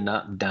really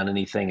not done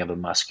anything of a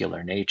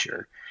muscular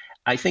nature,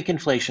 I think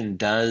inflation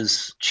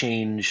does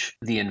change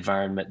the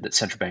environment that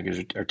central bankers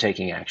are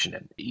taking action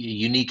in. A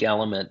unique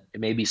element,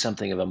 maybe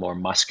something of a more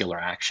muscular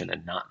action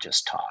and not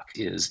just talk,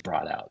 is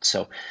brought out.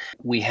 So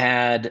we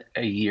had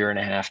a year and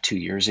a half, 2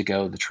 years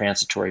ago, the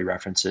transitory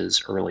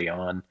references early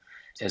on.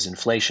 As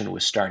inflation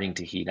was starting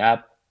to heat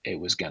up, it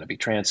was going to be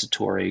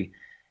transitory.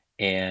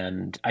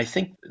 And I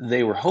think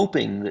they were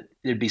hoping that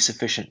there'd be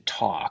sufficient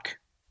talk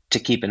to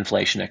keep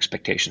inflation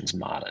expectations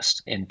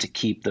modest and to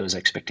keep those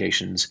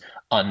expectations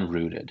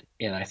unrooted.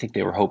 And I think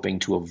they were hoping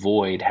to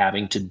avoid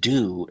having to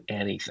do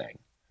anything.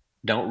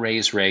 Don't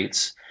raise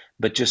rates,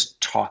 but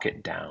just talk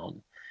it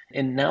down.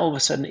 And now all of a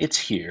sudden it's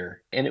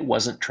here and it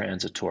wasn't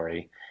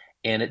transitory.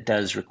 And it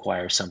does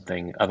require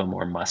something of a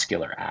more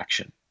muscular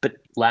action. But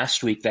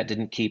last week, that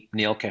didn't keep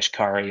Neil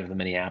Kashkari of the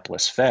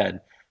Minneapolis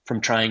Fed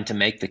from trying to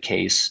make the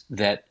case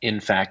that,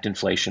 in fact,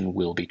 inflation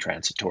will be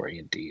transitory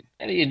indeed.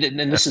 And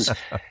this is,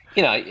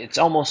 it's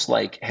almost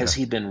like, has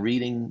he been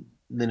reading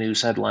the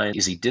news headline?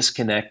 Is he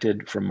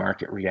disconnected from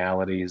market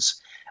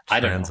realities? I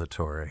don't know.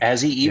 Transitory.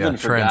 Has he even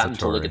forgotten to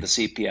transitory. look at the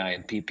CPI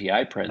and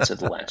PPI prints of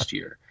the last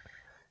year?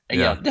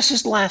 Yeah. This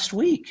is last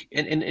week.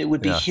 And it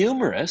would be Yeah.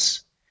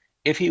 humorous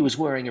if he was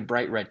wearing a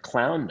bright red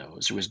clown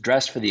nose or was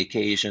dressed for the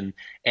occasion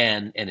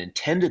and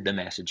intended the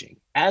messaging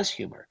as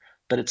humor.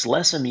 But it's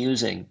less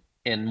amusing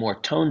and more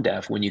tone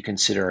deaf when you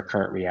consider our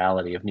current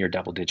reality of near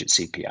double-digit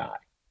CPI.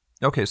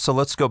 Okay, so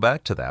let's go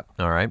back to that,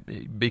 all right?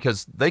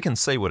 Because they can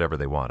say whatever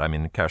they want. I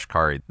mean,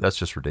 Kashkari, that's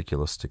just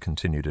ridiculous to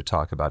continue to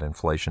talk about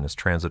inflation as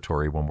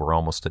transitory when we're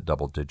almost at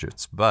double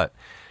digits. But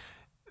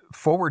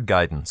forward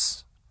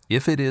guidance,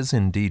 if it is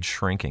indeed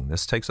shrinking,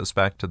 this takes us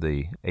back to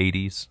the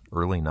 80s,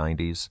 early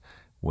 90s,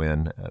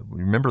 when,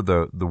 remember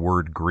the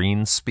word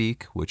green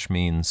speak, which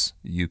means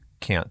you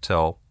can't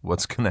tell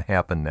what's going to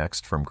happen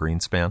next from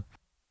Greenspan?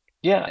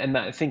 Yeah, and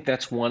I think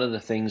that's one of the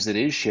things that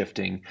is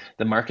shifting.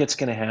 The market's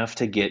going to have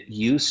to get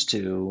used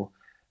to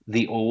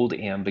the old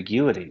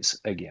ambiguities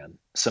again.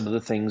 Some of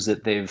the things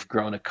that they've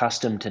grown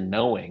accustomed to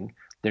knowing,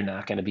 they're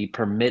not going to be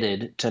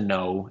permitted to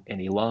know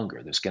any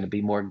longer. There's going to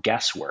be more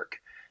guesswork.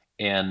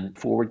 And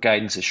forward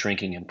guidance is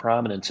shrinking in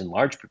prominence in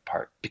large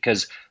part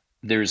because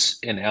there's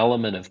an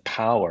element of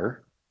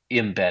power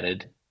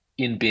embedded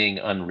in being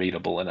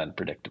unreadable and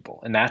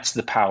unpredictable. And that's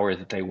the power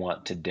that they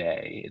want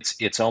today.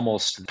 It's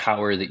almost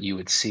power that you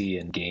would see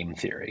in game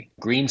theory.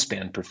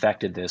 Greenspan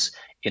perfected this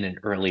in an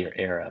earlier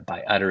era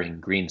by uttering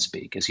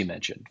greenspeak, as you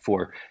mentioned,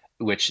 for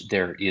which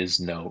there is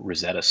no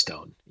Rosetta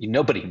Stone.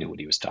 Nobody knew what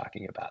he was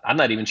talking about. I'm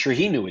not even sure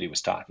he knew what he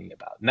was talking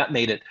about. And that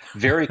made it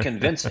very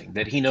convincing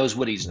that he knows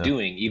what he's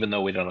doing, even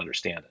though we don't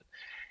understand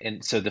it.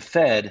 And so the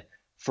Fed,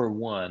 for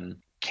one,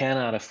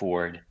 cannot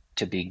afford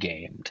to be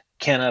gamed,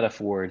 cannot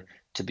afford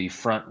to be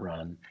front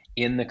run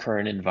in the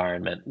current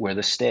environment where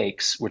the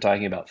stakes, we're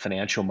talking about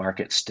financial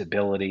market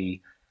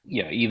stability,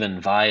 even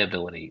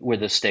viability, where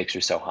the stakes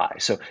are so high.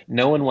 So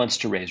no one wants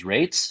to raise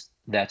rates.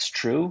 That's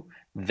true.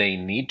 They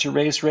need to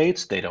raise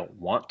rates. They don't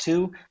want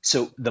to.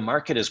 So the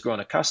market has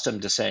grown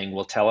accustomed to saying,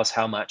 well, tell us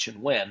how much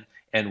and when,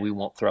 and we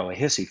won't throw a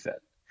hissy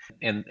fit.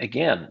 And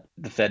again,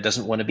 the Fed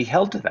doesn't want to be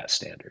held to that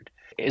standard.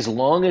 As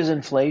long as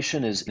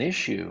inflation is an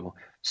issue,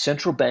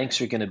 central banks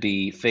are going to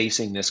be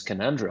facing this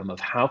conundrum of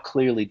how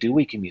clearly do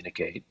we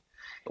communicate,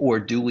 or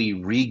do we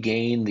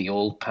regain the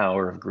old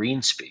power of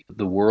greenspeak,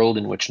 the world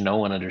in which no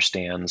one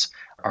understands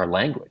our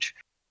language.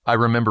 I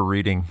remember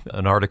reading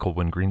an article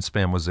when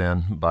Greenspan was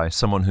in by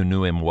someone who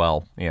knew him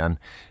well, and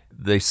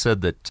they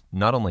said that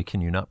not only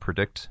can you not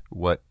predict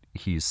what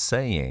he's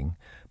saying,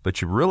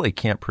 but you really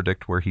can't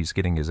predict where he's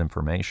getting his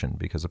information,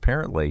 because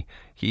apparently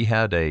he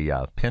had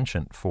a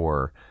penchant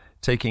for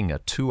taking a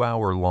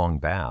 2-hour-long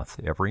bath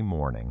every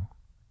morning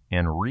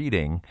and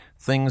reading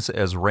things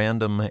as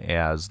random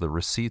as the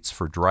receipts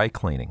for dry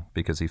cleaning,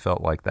 because he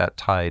felt like that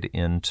tied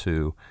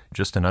into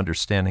just an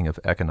understanding of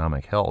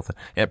economic health.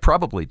 It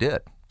probably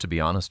did, to be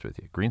honest with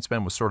you.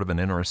 Greenspan was sort of an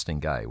interesting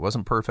guy. He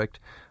wasn't perfect.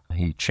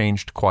 He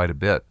changed quite a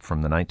bit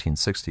from the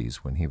 1960s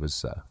when he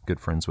was good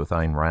friends with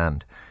Ayn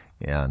Rand,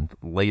 and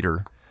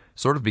later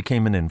sort of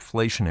became an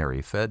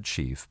inflationary Fed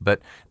chief.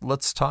 But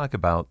let's talk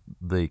about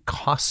the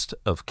cost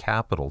of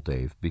capital,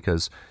 Dave,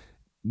 because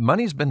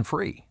money's been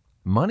free.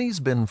 Money's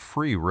been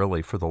free,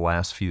 really, for the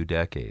last few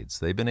decades.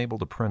 They've been able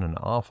to print an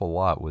awful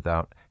lot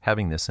without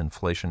having this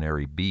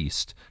inflationary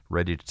beast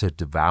ready to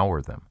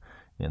devour them.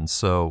 And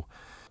so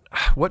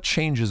what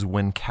changes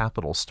when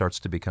capital starts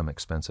to become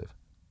expensive?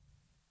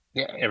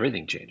 Yeah,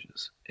 everything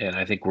changes. And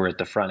I think we're at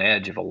the front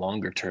edge of a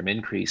longer-term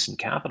increase in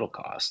capital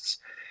costs.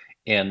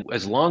 And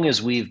as long as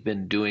we've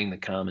been doing the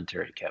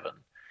commentary, Kevin,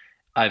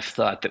 I've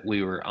thought that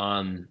we were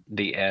on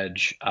the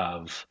edge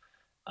of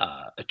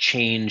a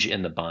change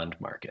in the bond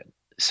market.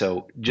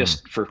 So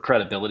just for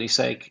credibility's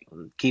sake,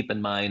 keep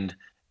in mind,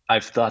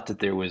 I've thought that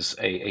there was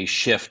a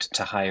shift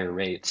to higher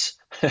rates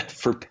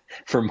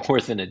for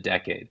more than a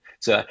decade.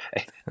 So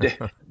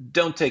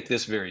don't take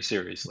this very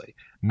seriously.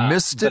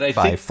 Missed it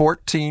by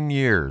 14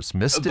 years.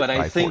 But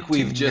I think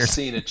we've just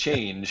seen a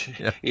change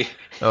in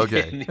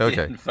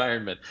the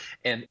environment.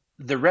 And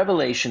the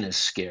revelation is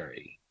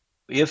scary.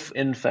 If,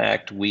 in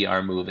fact, we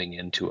are moving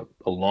into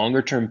a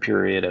longer-term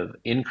period of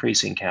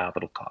increasing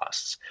capital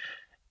costs,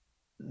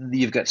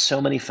 you've got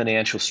so many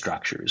financial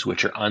structures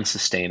which are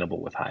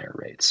unsustainable with higher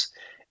rates.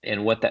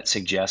 And what that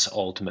suggests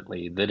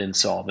ultimately that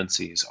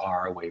insolvencies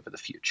are a wave of the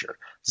future.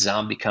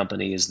 Zombie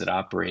companies that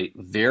operate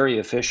very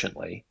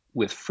efficiently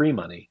with free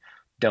money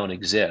don't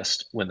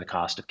exist when the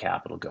cost of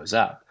capital goes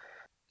up.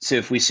 So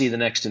if we see the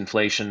next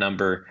inflation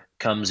number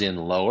comes in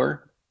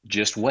lower,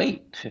 just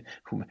wait.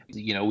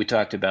 We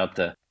talked about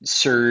the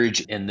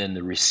surge and then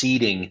the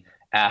receding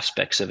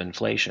aspects of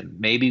inflation.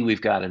 Maybe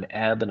we've got an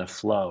ebb and a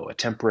flow, a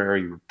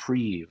temporary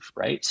reprieve,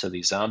 right? So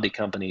these zombie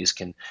companies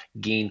can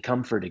gain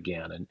comfort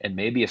again. And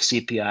maybe if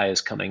CPI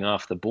is coming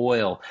off the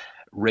boil,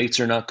 rates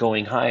are not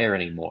going higher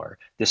anymore.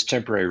 This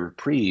temporary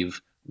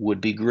reprieve would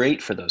be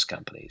great for those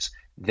companies.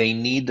 They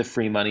need the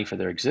free money for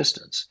their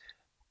existence.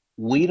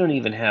 We don't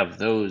even have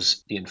the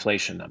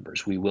inflation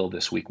numbers. We will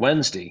this week,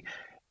 Wednesday.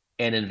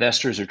 And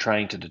investors are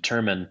trying to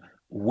determine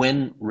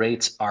when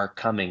rates are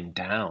coming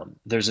down.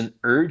 There's an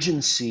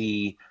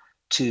urgency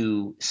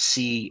to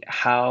see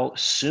how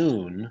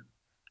soon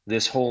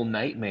this whole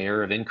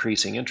nightmare of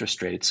increasing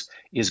interest rates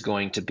is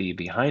going to be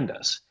behind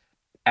us,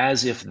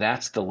 as if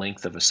that's the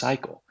length of a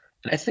cycle.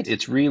 And I think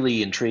it's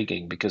really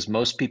intriguing because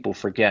most people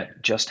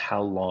forget just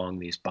how long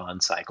these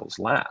bond cycles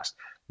last.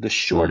 The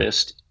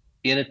shortest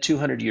in a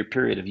 200-year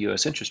period of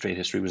U.S. interest rate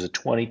history was a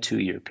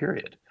 22-year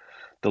period.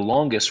 The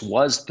longest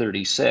was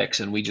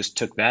 36, and we just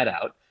took that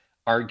out,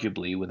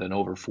 arguably with an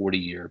over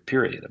 40-year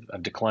period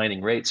of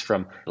declining rates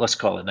from, let's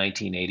call it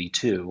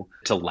 1982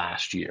 to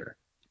last year,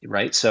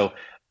 right? So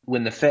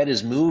when the Fed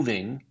is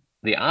moving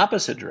the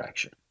opposite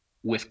direction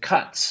with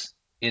cuts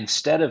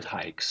instead of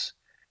hikes,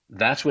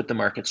 that's what the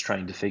market's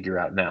trying to figure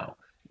out now.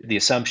 The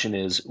assumption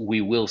is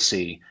we will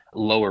see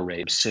lower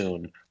rates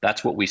soon.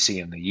 That's what we see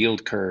in the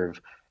yield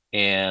curve.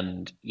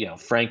 And,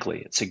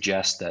 frankly, it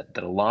suggests that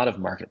a lot of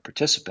market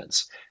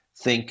participants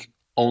think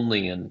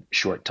only in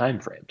short time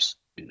frames.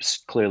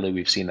 Clearly,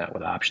 we've seen that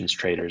with options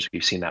traders.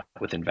 We've seen that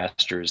with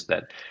investors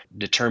that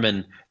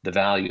determine the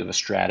value of a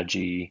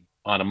strategy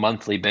on a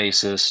monthly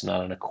basis,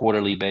 not on a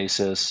quarterly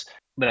basis.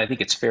 But I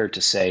think it's fair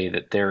to say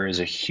that there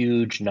is a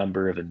huge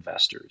number of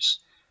investors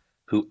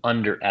who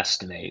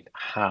underestimate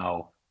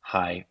how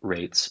high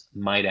rates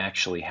might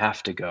actually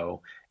have to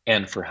go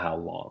and for how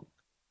long.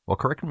 Well,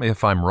 correct me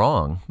if I'm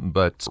wrong,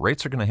 but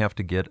rates are going to have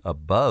to get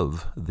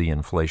above the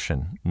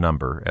inflation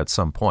number at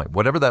some point.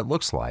 Whatever that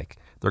looks like,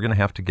 they're going to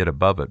have to get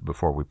above it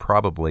before we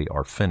probably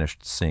are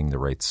finished seeing the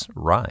rates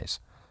rise.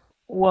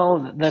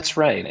 Well, that's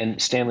right.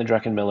 And Stanley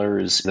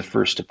Druckenmiller is the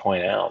first to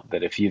point out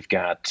that if you've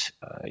got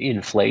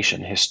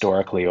inflation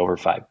historically over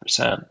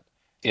 5%,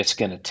 it's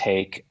going to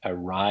take a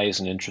rise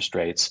in interest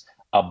rates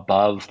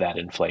above that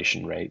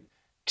inflation rate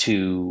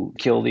to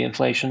kill the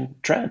inflation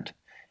trend.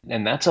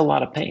 And that's a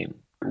lot of pain.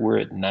 We're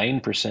at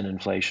 9%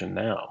 inflation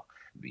now.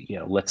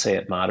 Let's say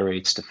it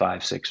moderates to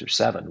 5, 6, or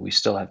 7. We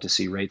still have to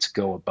see rates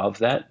go above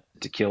that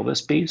to kill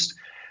this beast.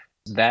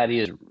 That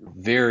is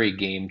very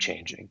game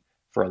changing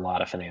for a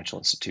lot of financial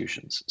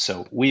institutions.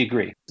 So we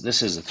agree.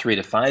 This is a 3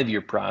 to 5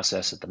 year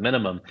process at the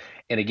minimum.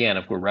 And again,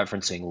 if we're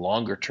referencing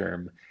longer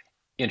term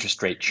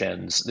interest rate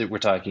trends, that we're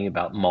talking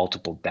about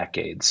multiple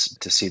decades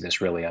to see this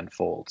really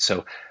unfold.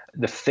 So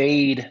the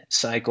fade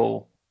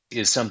cycle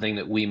is something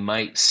that we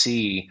might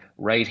see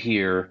right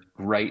here,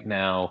 right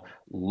now,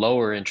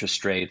 lower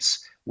interest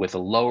rates with a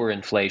lower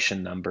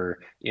inflation number,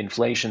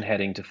 inflation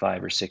heading to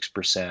 5 or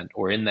 6%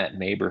 or in that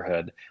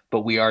neighborhood.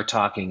 But we are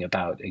talking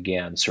about,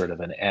 again, sort of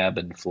an ebb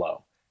and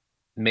flow.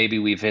 Maybe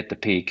we've hit the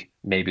peak,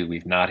 maybe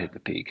we've not hit the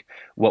peak.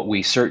 What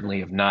we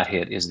certainly have not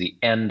hit is the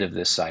end of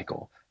this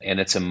cycle, and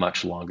it's a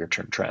much longer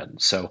term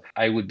trend. So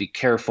I would be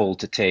careful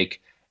to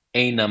take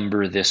a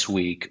number this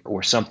week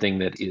or something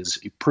that is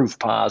proof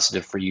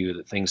positive for you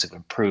that things have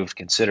improved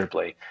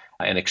considerably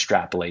and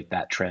extrapolate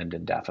that trend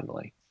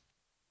indefinitely.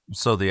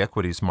 So the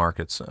equities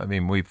markets,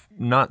 we've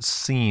not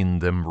seen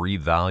them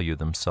revalue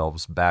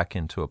themselves back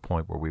into a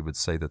point where we would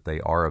say that they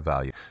are a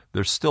value.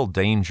 There's still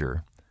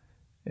danger,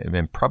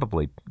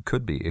 probably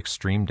could be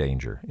extreme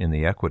danger in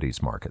the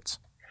equities markets.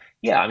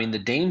 Yeah, the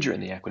danger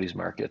in the equities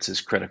markets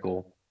is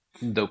critical,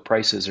 though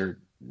prices are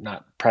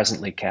not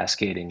presently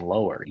cascading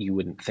lower. You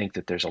wouldn't think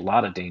that there's a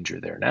lot of danger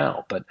there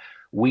now, but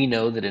we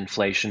know that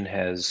inflation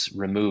has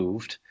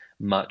removed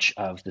much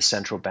of the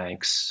central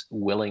bank's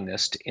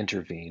willingness to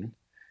intervene.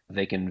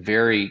 They can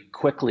very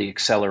quickly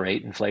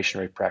accelerate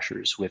inflationary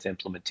pressures with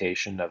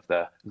implementation of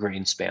the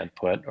Greenspan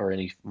put or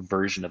any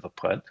version of a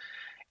put.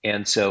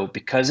 And so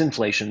because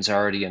inflation's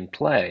already in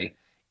play,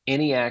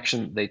 any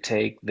action they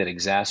take that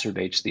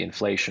exacerbates the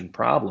inflation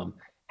problem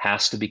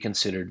has to be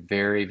considered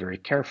very, very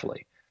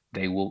carefully.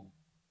 They will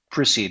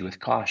proceed with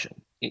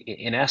caution.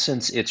 In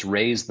essence, it's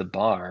raised the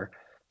bar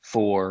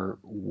for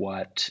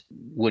what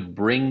would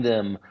bring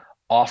them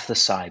off the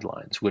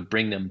sidelines, would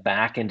bring them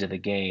back into the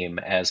game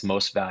as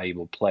most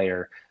valuable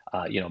player,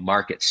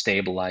 market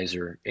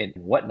stabilizer and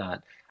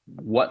whatnot.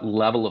 What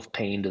level of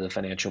pain do the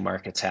financial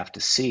markets have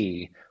to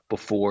see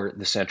before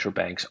the central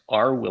banks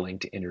are willing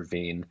to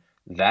intervene?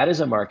 That is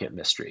a market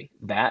mystery.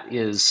 That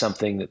is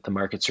something that the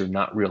markets are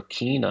not real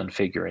keen on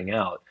figuring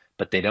out,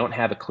 but they don't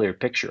have a clear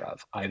picture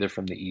of, either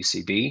from the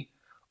ECB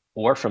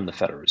or from the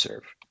Federal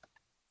Reserve.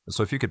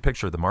 So if you could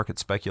picture the market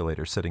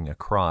speculator sitting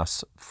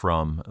across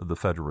from the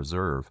Federal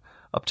Reserve,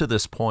 up to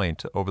this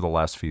point, over the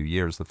last few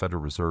years, the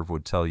Federal Reserve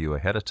would tell you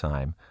ahead of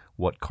time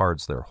what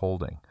cards they're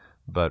holding.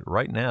 But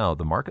right now,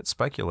 the market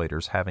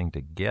speculator's having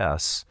to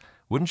guess.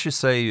 Wouldn't you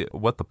say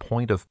what the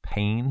point of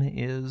pain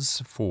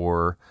is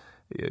for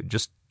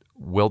just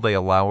Will they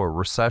allow a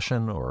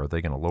recession, or are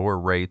they going to lower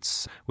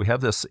rates? We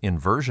have this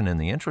inversion in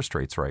the interest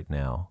rates right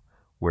now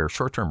where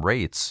short-term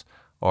rates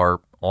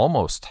are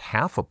almost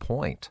half a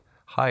point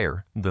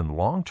higher than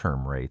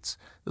long-term rates.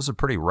 This is a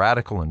pretty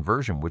radical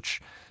inversion,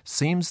 which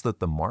seems that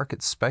the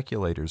market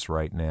speculators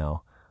right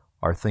now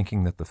are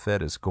thinking that the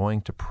Fed is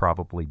going to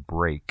probably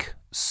break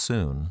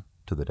soon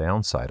to the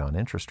downside on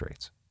interest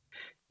rates.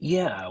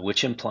 Yeah,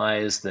 which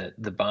implies that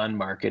the bond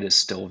market is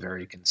still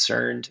very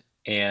concerned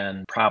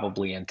and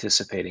probably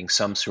anticipating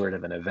some sort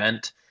of an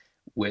event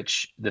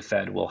which the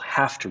Fed will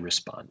have to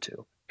respond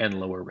to and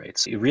lower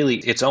rates.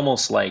 It's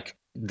almost like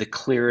the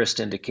clearest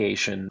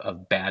indication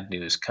of bad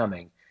news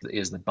coming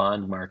is the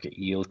bond market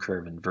yield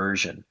curve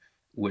inversion,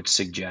 which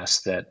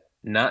suggests that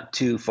not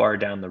too far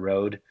down the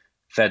road,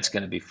 Fed's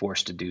going to be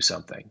forced to do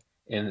something.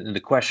 And the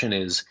question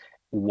is,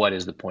 what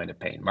is the point of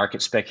pain?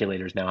 Market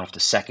speculators now have to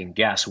second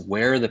guess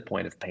where the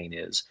point of pain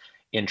is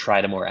and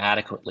try to more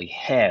adequately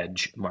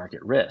hedge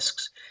market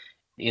risks.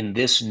 In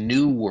this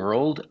new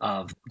world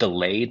of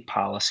delayed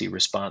policy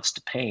response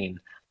to pain,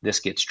 this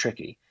gets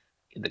tricky.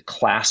 The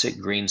classic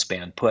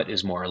Greenspan put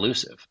is more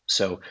elusive.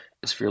 So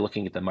if you're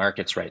looking at the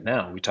markets right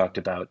now, we talked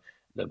about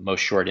the most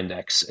short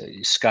index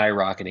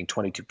skyrocketing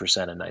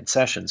 22% in 9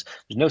 sessions.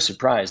 There's no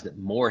surprise that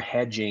more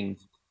hedging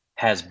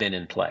has been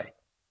in play,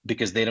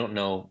 because they don't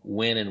know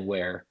when and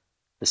where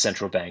the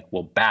central bank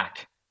will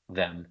back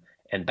them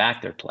and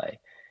back their play.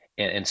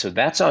 And so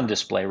that's on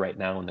display right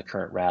now in the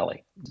current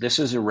rally. This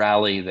is a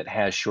rally that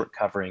has short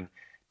covering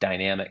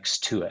dynamics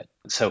to it.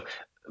 So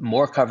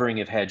more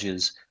covering of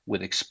hedges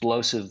with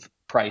explosive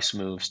price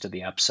moves to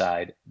the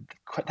upside,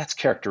 that's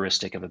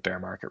characteristic of a bear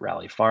market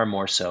rally, far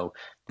more so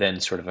than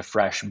sort of a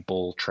fresh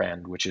bull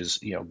trend, which is,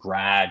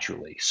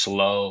 gradually,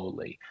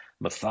 slowly,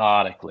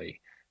 methodically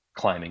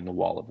climbing the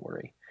wall of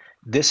worry.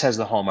 This has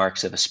the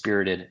hallmarks of a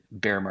spirited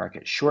bear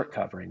market short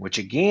covering, which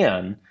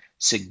again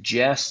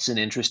suggests an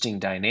interesting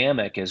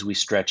dynamic as we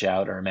stretch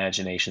out our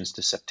imaginations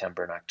to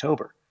September and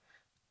October.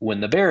 When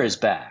the bear is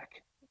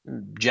back,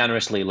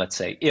 generously, let's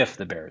say, if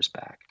the bear is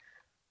back,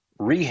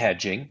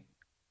 rehedging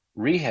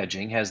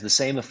has the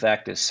same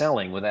effect as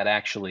selling without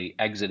actually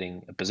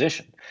exiting a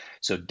position.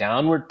 So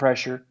downward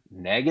pressure,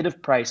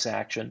 negative price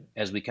action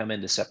as we come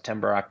into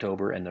September,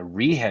 October, and the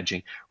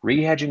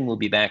rehedging will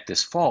be back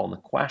this fall. And the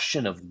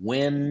question of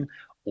when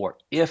or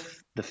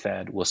if the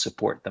Fed will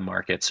support the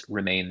markets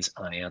remains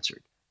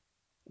unanswered.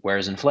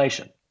 Where's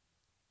inflation?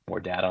 More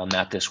data on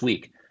that this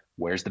week.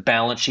 Where's the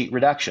balance sheet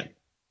reduction?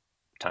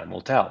 Time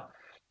will tell.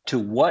 To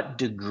what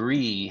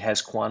degree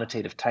has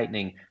quantitative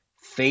tightening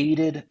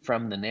faded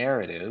from the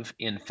narrative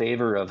in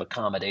favor of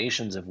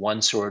accommodations of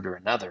one sort or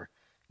another?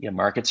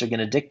 Markets are going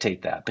to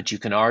dictate that, but you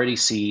can already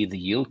see the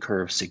yield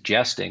curve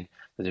suggesting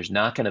that there's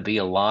not going to be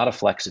a lot of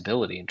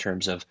flexibility in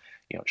terms of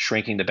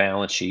shrinking the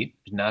balance sheet.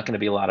 There's not going to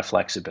be a lot of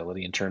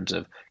flexibility in terms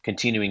of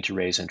continuing to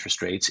raise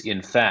interest rates.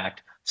 In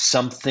fact,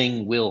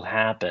 something will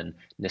happen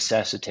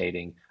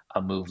necessitating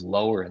a move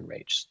lower in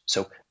rates.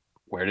 So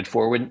where did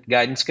forward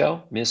guidance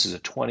go? This is a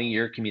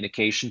 20-year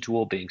communication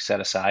tool being set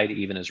aside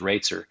even as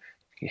rates are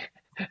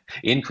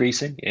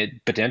increasing,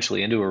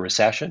 potentially into a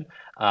recession,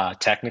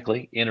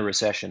 technically in a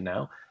recession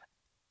now.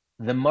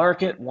 The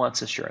market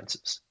wants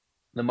assurances.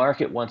 The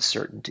market wants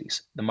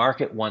certainties. The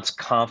market wants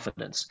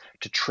confidence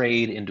to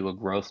trade into a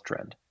growth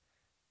trend.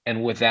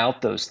 And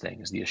without those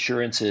things, the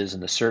assurances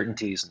and the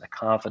certainties and the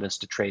confidence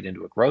to trade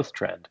into a growth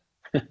trend,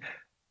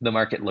 the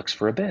market looks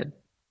for a bid.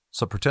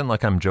 So pretend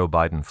like I'm Joe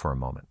Biden for a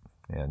moment.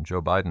 And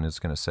Joe Biden is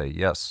going to say,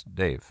 yes,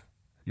 Dave,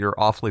 you're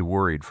awfully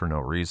worried for no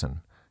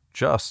reason.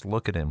 Just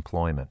look at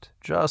employment.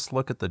 Just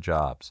look at the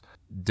jobs.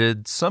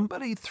 Did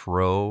somebody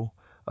throw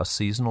a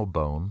seasonal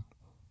bone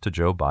to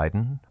Joe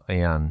Biden?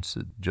 And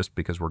just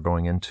because we're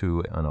going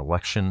into an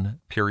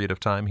election period of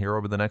time here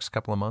over the next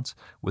couple of months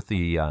with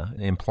the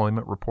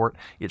employment report,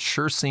 it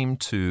sure seemed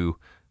to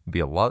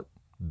be a lot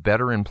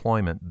better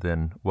employment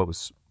than what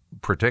was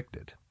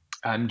predicted.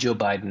 I'm Joe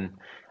Biden.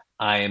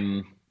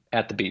 I'm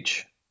at the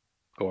beach.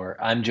 Or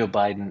I'm Joe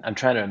Biden. I'm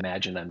trying to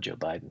imagine I'm Joe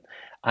Biden.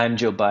 I'm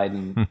Joe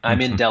Biden.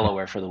 I'm in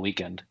Delaware for the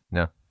weekend.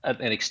 Yeah.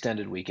 An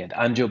extended weekend.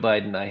 I'm Joe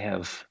Biden. I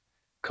have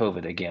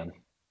COVID again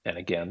and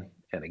again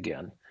and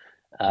again.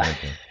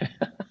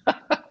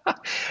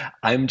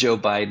 I'm Joe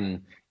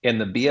Biden, and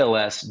the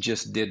BLS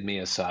just did me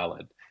a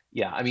solid.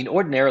 Yeah, I mean,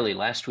 ordinarily,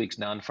 last week's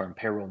non-farm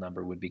payroll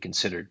number would be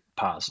considered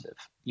positive.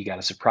 You got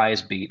a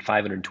surprise beat,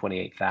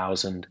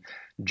 528,000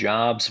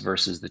 jobs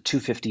versus the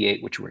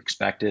 258, which were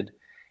expected,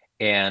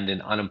 and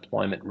an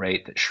unemployment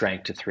rate that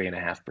shrank to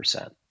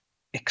 3.5%.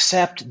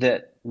 Except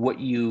that what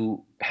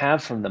you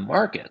have from the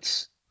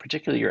markets,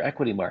 particularly your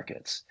equity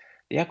markets,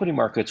 the equity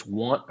markets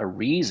want a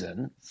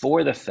reason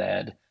for the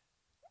Fed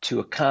to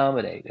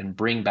accommodate and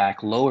bring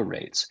back lower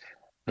rates.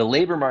 The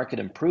labor market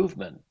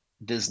improvement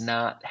does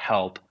not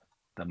help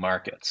the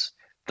markets.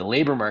 The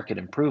labor market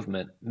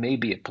improvement may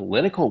be a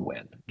political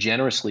win,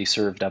 generously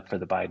served up for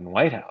the Biden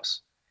White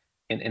House.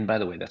 And by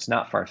the way, that's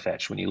not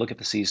far-fetched. When you look at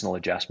the seasonal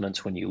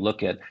adjustments, when you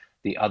look at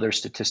the other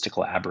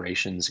statistical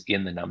aberrations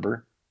in the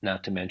number,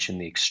 not to mention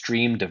the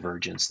extreme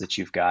divergence that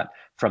you've got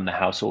from the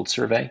household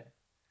survey,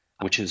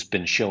 which has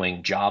been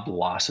showing job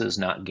losses,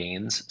 not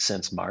gains,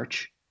 since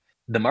March.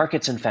 The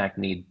markets, in fact,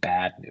 need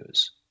bad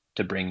news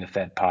to bring the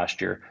Fed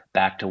posture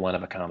back to one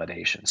of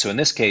accommodation. So in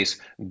this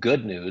case,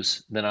 good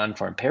news, the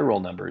non-farm payroll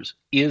numbers,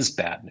 is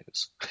bad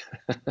news.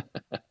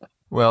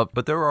 Well,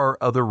 but there are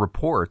other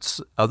reports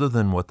other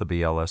than what the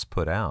BLS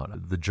put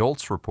out. The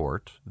JOLTS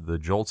report, the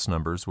JOLTS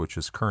numbers, which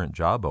is current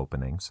job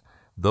openings,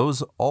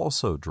 those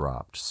also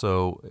dropped.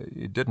 So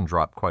it didn't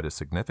drop quite as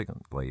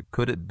significantly.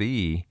 Could it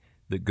be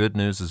that good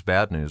news is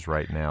bad news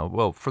right now?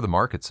 Well, for the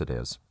markets it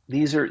is.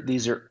 These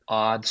are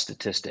odd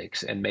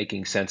statistics, and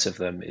making sense of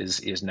them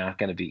is not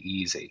going to be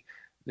easy.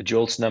 The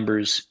JOLTS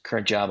numbers,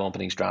 current job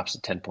openings drops to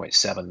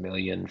 10.7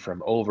 million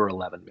from over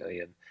 11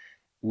 million,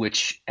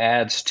 which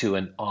adds to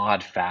an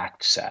odd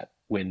fact set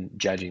when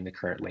judging the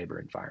current labor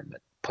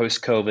environment.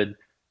 Post-COVID,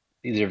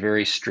 these are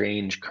very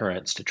strange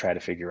currents to try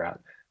to figure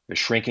out. The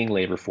shrinking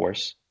labor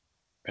force,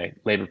 right?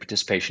 Labor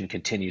participation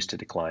continues to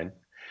decline.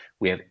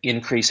 We have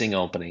increasing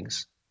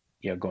openings,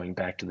 going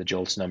back to the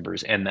JOLTS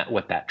numbers, and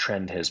what that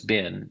trend has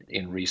been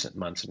in recent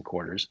months and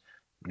quarters.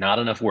 Not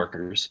enough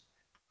workers,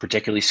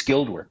 particularly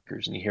skilled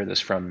workers, and you hear this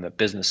from the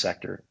business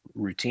sector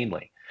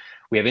routinely.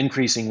 We have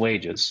increasing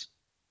wages.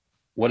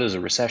 What does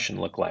a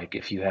recession look like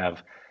if you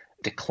have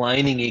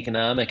declining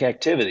economic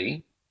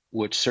activity,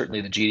 which certainly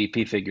the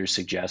GDP figures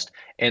suggest,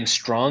 and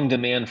strong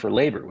demand for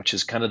labor, which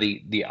is kind of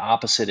the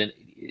opposite? And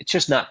it's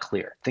just not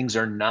clear. Things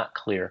are not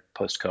clear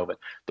post-COVID.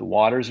 The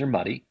waters are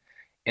muddy.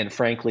 And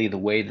frankly, the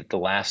way that the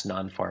last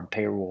non-farm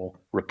payroll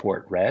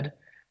report read,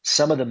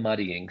 some of the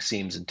muddying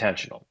seems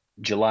intentional.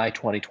 July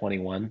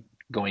 2021,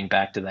 going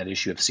back to that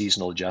issue of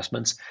seasonal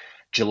adjustments,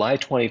 July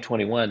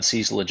 2021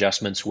 seasonal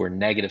adjustments were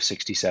negative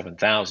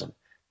 67,000.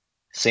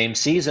 Same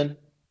season,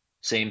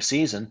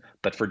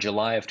 but for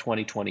July of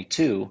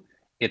 2022,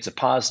 it's a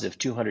positive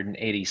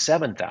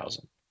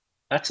 287,000.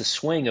 That's a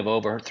swing of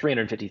over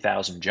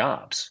 350,000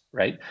 jobs,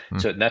 right?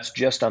 So that's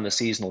just on the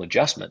seasonal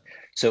adjustment.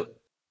 So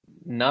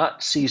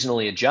not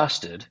seasonally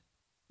adjusted,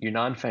 your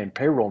non-farm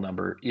payroll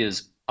number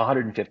is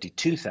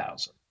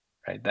 152,000,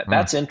 right?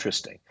 That's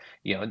interesting.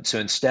 And so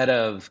instead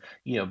of,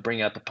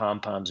 bring out the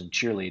pom-poms and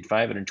cheerlead,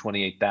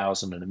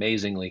 528,000, an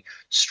amazingly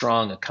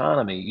strong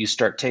economy, you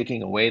start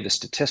taking away the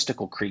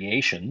statistical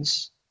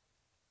creations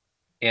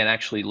and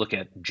actually look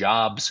at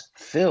jobs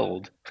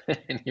filled,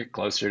 and you're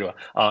closer to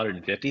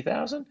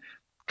 150,000.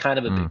 Kind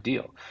of a big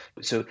deal.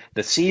 So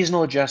the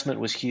seasonal adjustment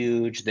was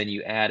huge. Then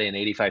you add in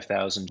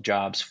 85,000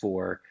 jobs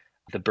for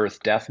the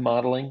birth death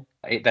modeling.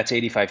 That's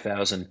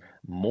 85,000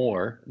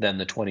 more than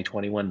the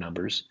 2021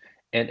 numbers.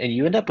 And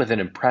you end up with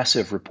an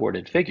impressive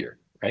reported figure,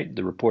 right?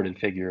 The reported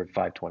figure of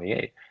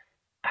 528.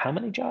 How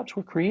many jobs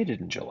were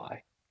created in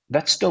July?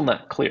 That's still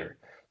not clear.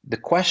 The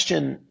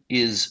question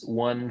is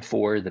one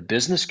for the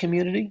business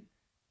community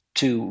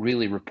to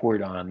really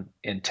report on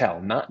and tell,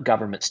 not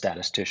government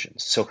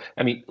statisticians. So,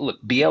 look,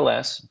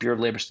 BLS, Bureau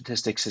of Labor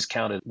Statistics, has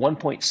counted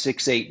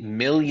 1.68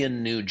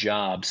 million new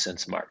jobs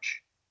since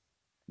March.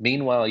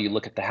 Meanwhile, you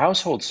look at the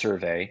household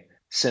survey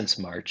since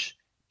March,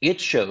 it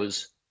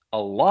shows a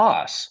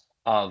loss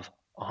of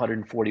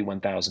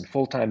 141,000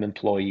 full-time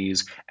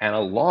employees and a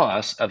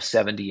loss of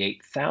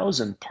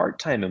 78,000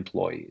 part-time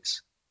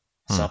employees.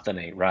 Something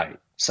ain't right.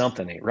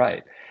 Something ain't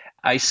right.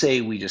 I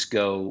say we just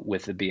go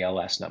with the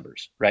BLS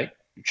numbers, right?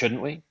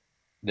 Shouldn't we?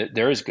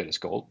 They're as good as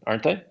gold,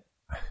 aren't they?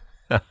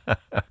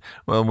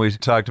 Well, we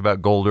talked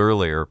about gold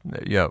earlier.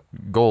 Yeah,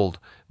 gold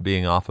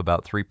being off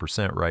about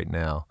 3% right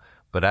now,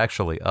 but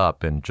actually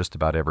up in just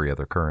about every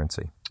other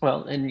currency.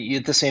 Well, and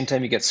at the same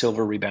time, you get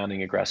silver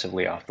rebounding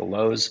aggressively off the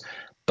lows.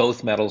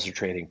 Both metals are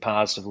trading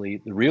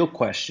positively. The real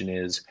question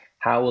is,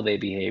 how will they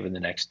behave in the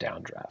next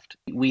downdraft?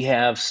 We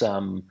have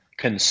some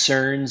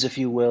concerns, if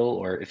you will,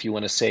 or if you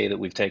want to say that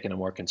we've taken a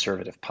more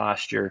conservative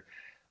posture.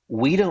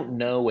 We don't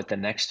know what the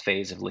next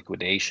phase of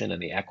liquidation in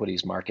the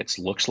equities markets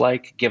looks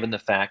like, given the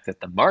fact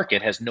that the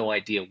market has no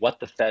idea what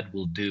the Fed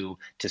will do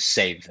to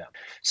save them.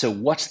 So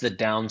what's the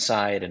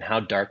downside and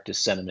how dark does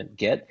sentiment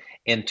get?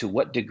 And to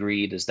what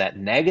degree does that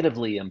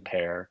negatively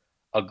impair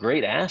a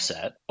great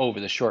asset over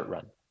the short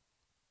run?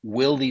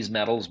 Will these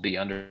metals be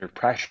under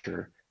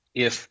pressure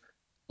if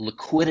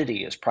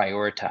liquidity is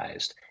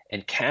prioritized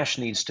and cash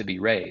needs to be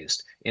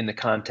raised in the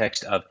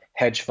context of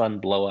hedge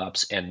fund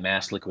blowups and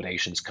mass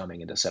liquidations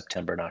coming into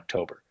September and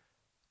October?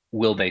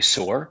 Will they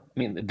soar?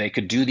 They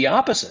could do the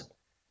opposite.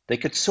 They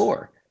could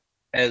soar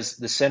as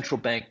the central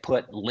bank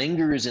put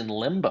lingers in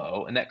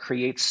limbo, and that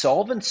creates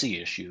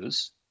solvency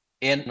issues.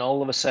 And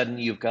all of a sudden,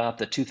 you've got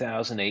the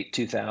 2008,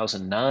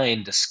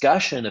 2009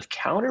 discussion of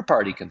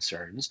counterparty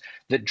concerns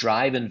that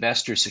drive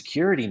investor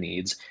security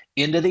needs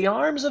into the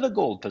arms of a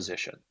gold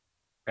position.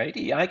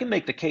 Right? I can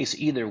make the case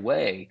either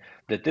way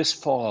that this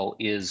fall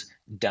is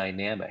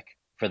dynamic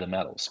for the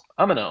metals.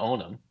 I'm going to own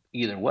them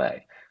either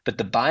way. But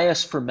the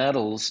bias for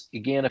metals,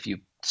 again, if you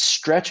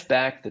stretch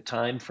back the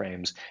time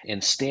frames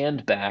and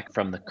stand back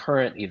from the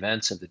current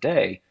events of the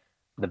day,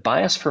 the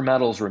bias for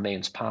metals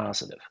remains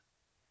positive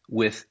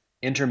with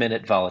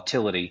intermittent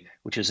volatility,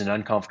 which is an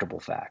uncomfortable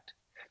fact.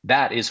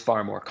 That is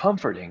far more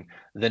comforting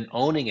than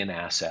owning an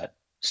asset,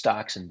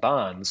 stocks and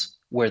bonds,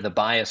 where the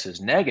bias is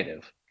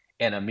negative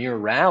and a mere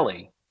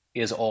rally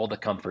is all the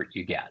comfort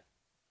you get.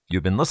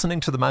 You've been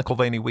listening to the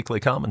McAlvany Weekly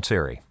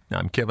Commentary.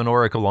 I'm Kevin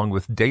Orrick along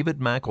with David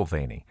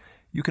McAlvany.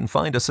 You can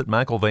find us at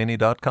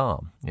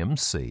McAlvany.com,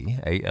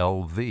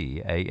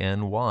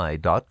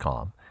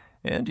 McAlvany.com,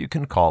 and you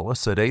can call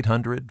us at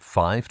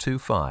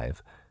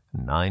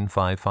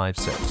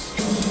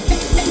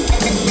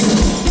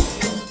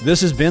 800-525-9556.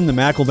 This has been the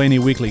McAlvany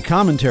Weekly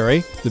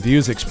Commentary. The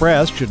views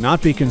expressed should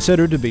not be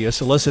considered to be a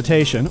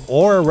solicitation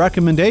or a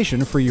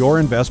recommendation for your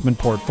investment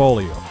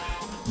portfolio.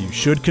 You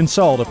should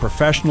consult a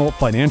professional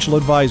financial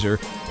advisor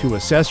to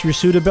assess your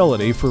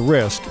suitability for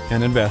risk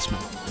and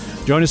investment.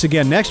 Join us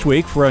again next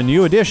week for a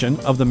new edition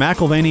of the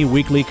McAlvany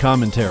Weekly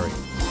Commentary.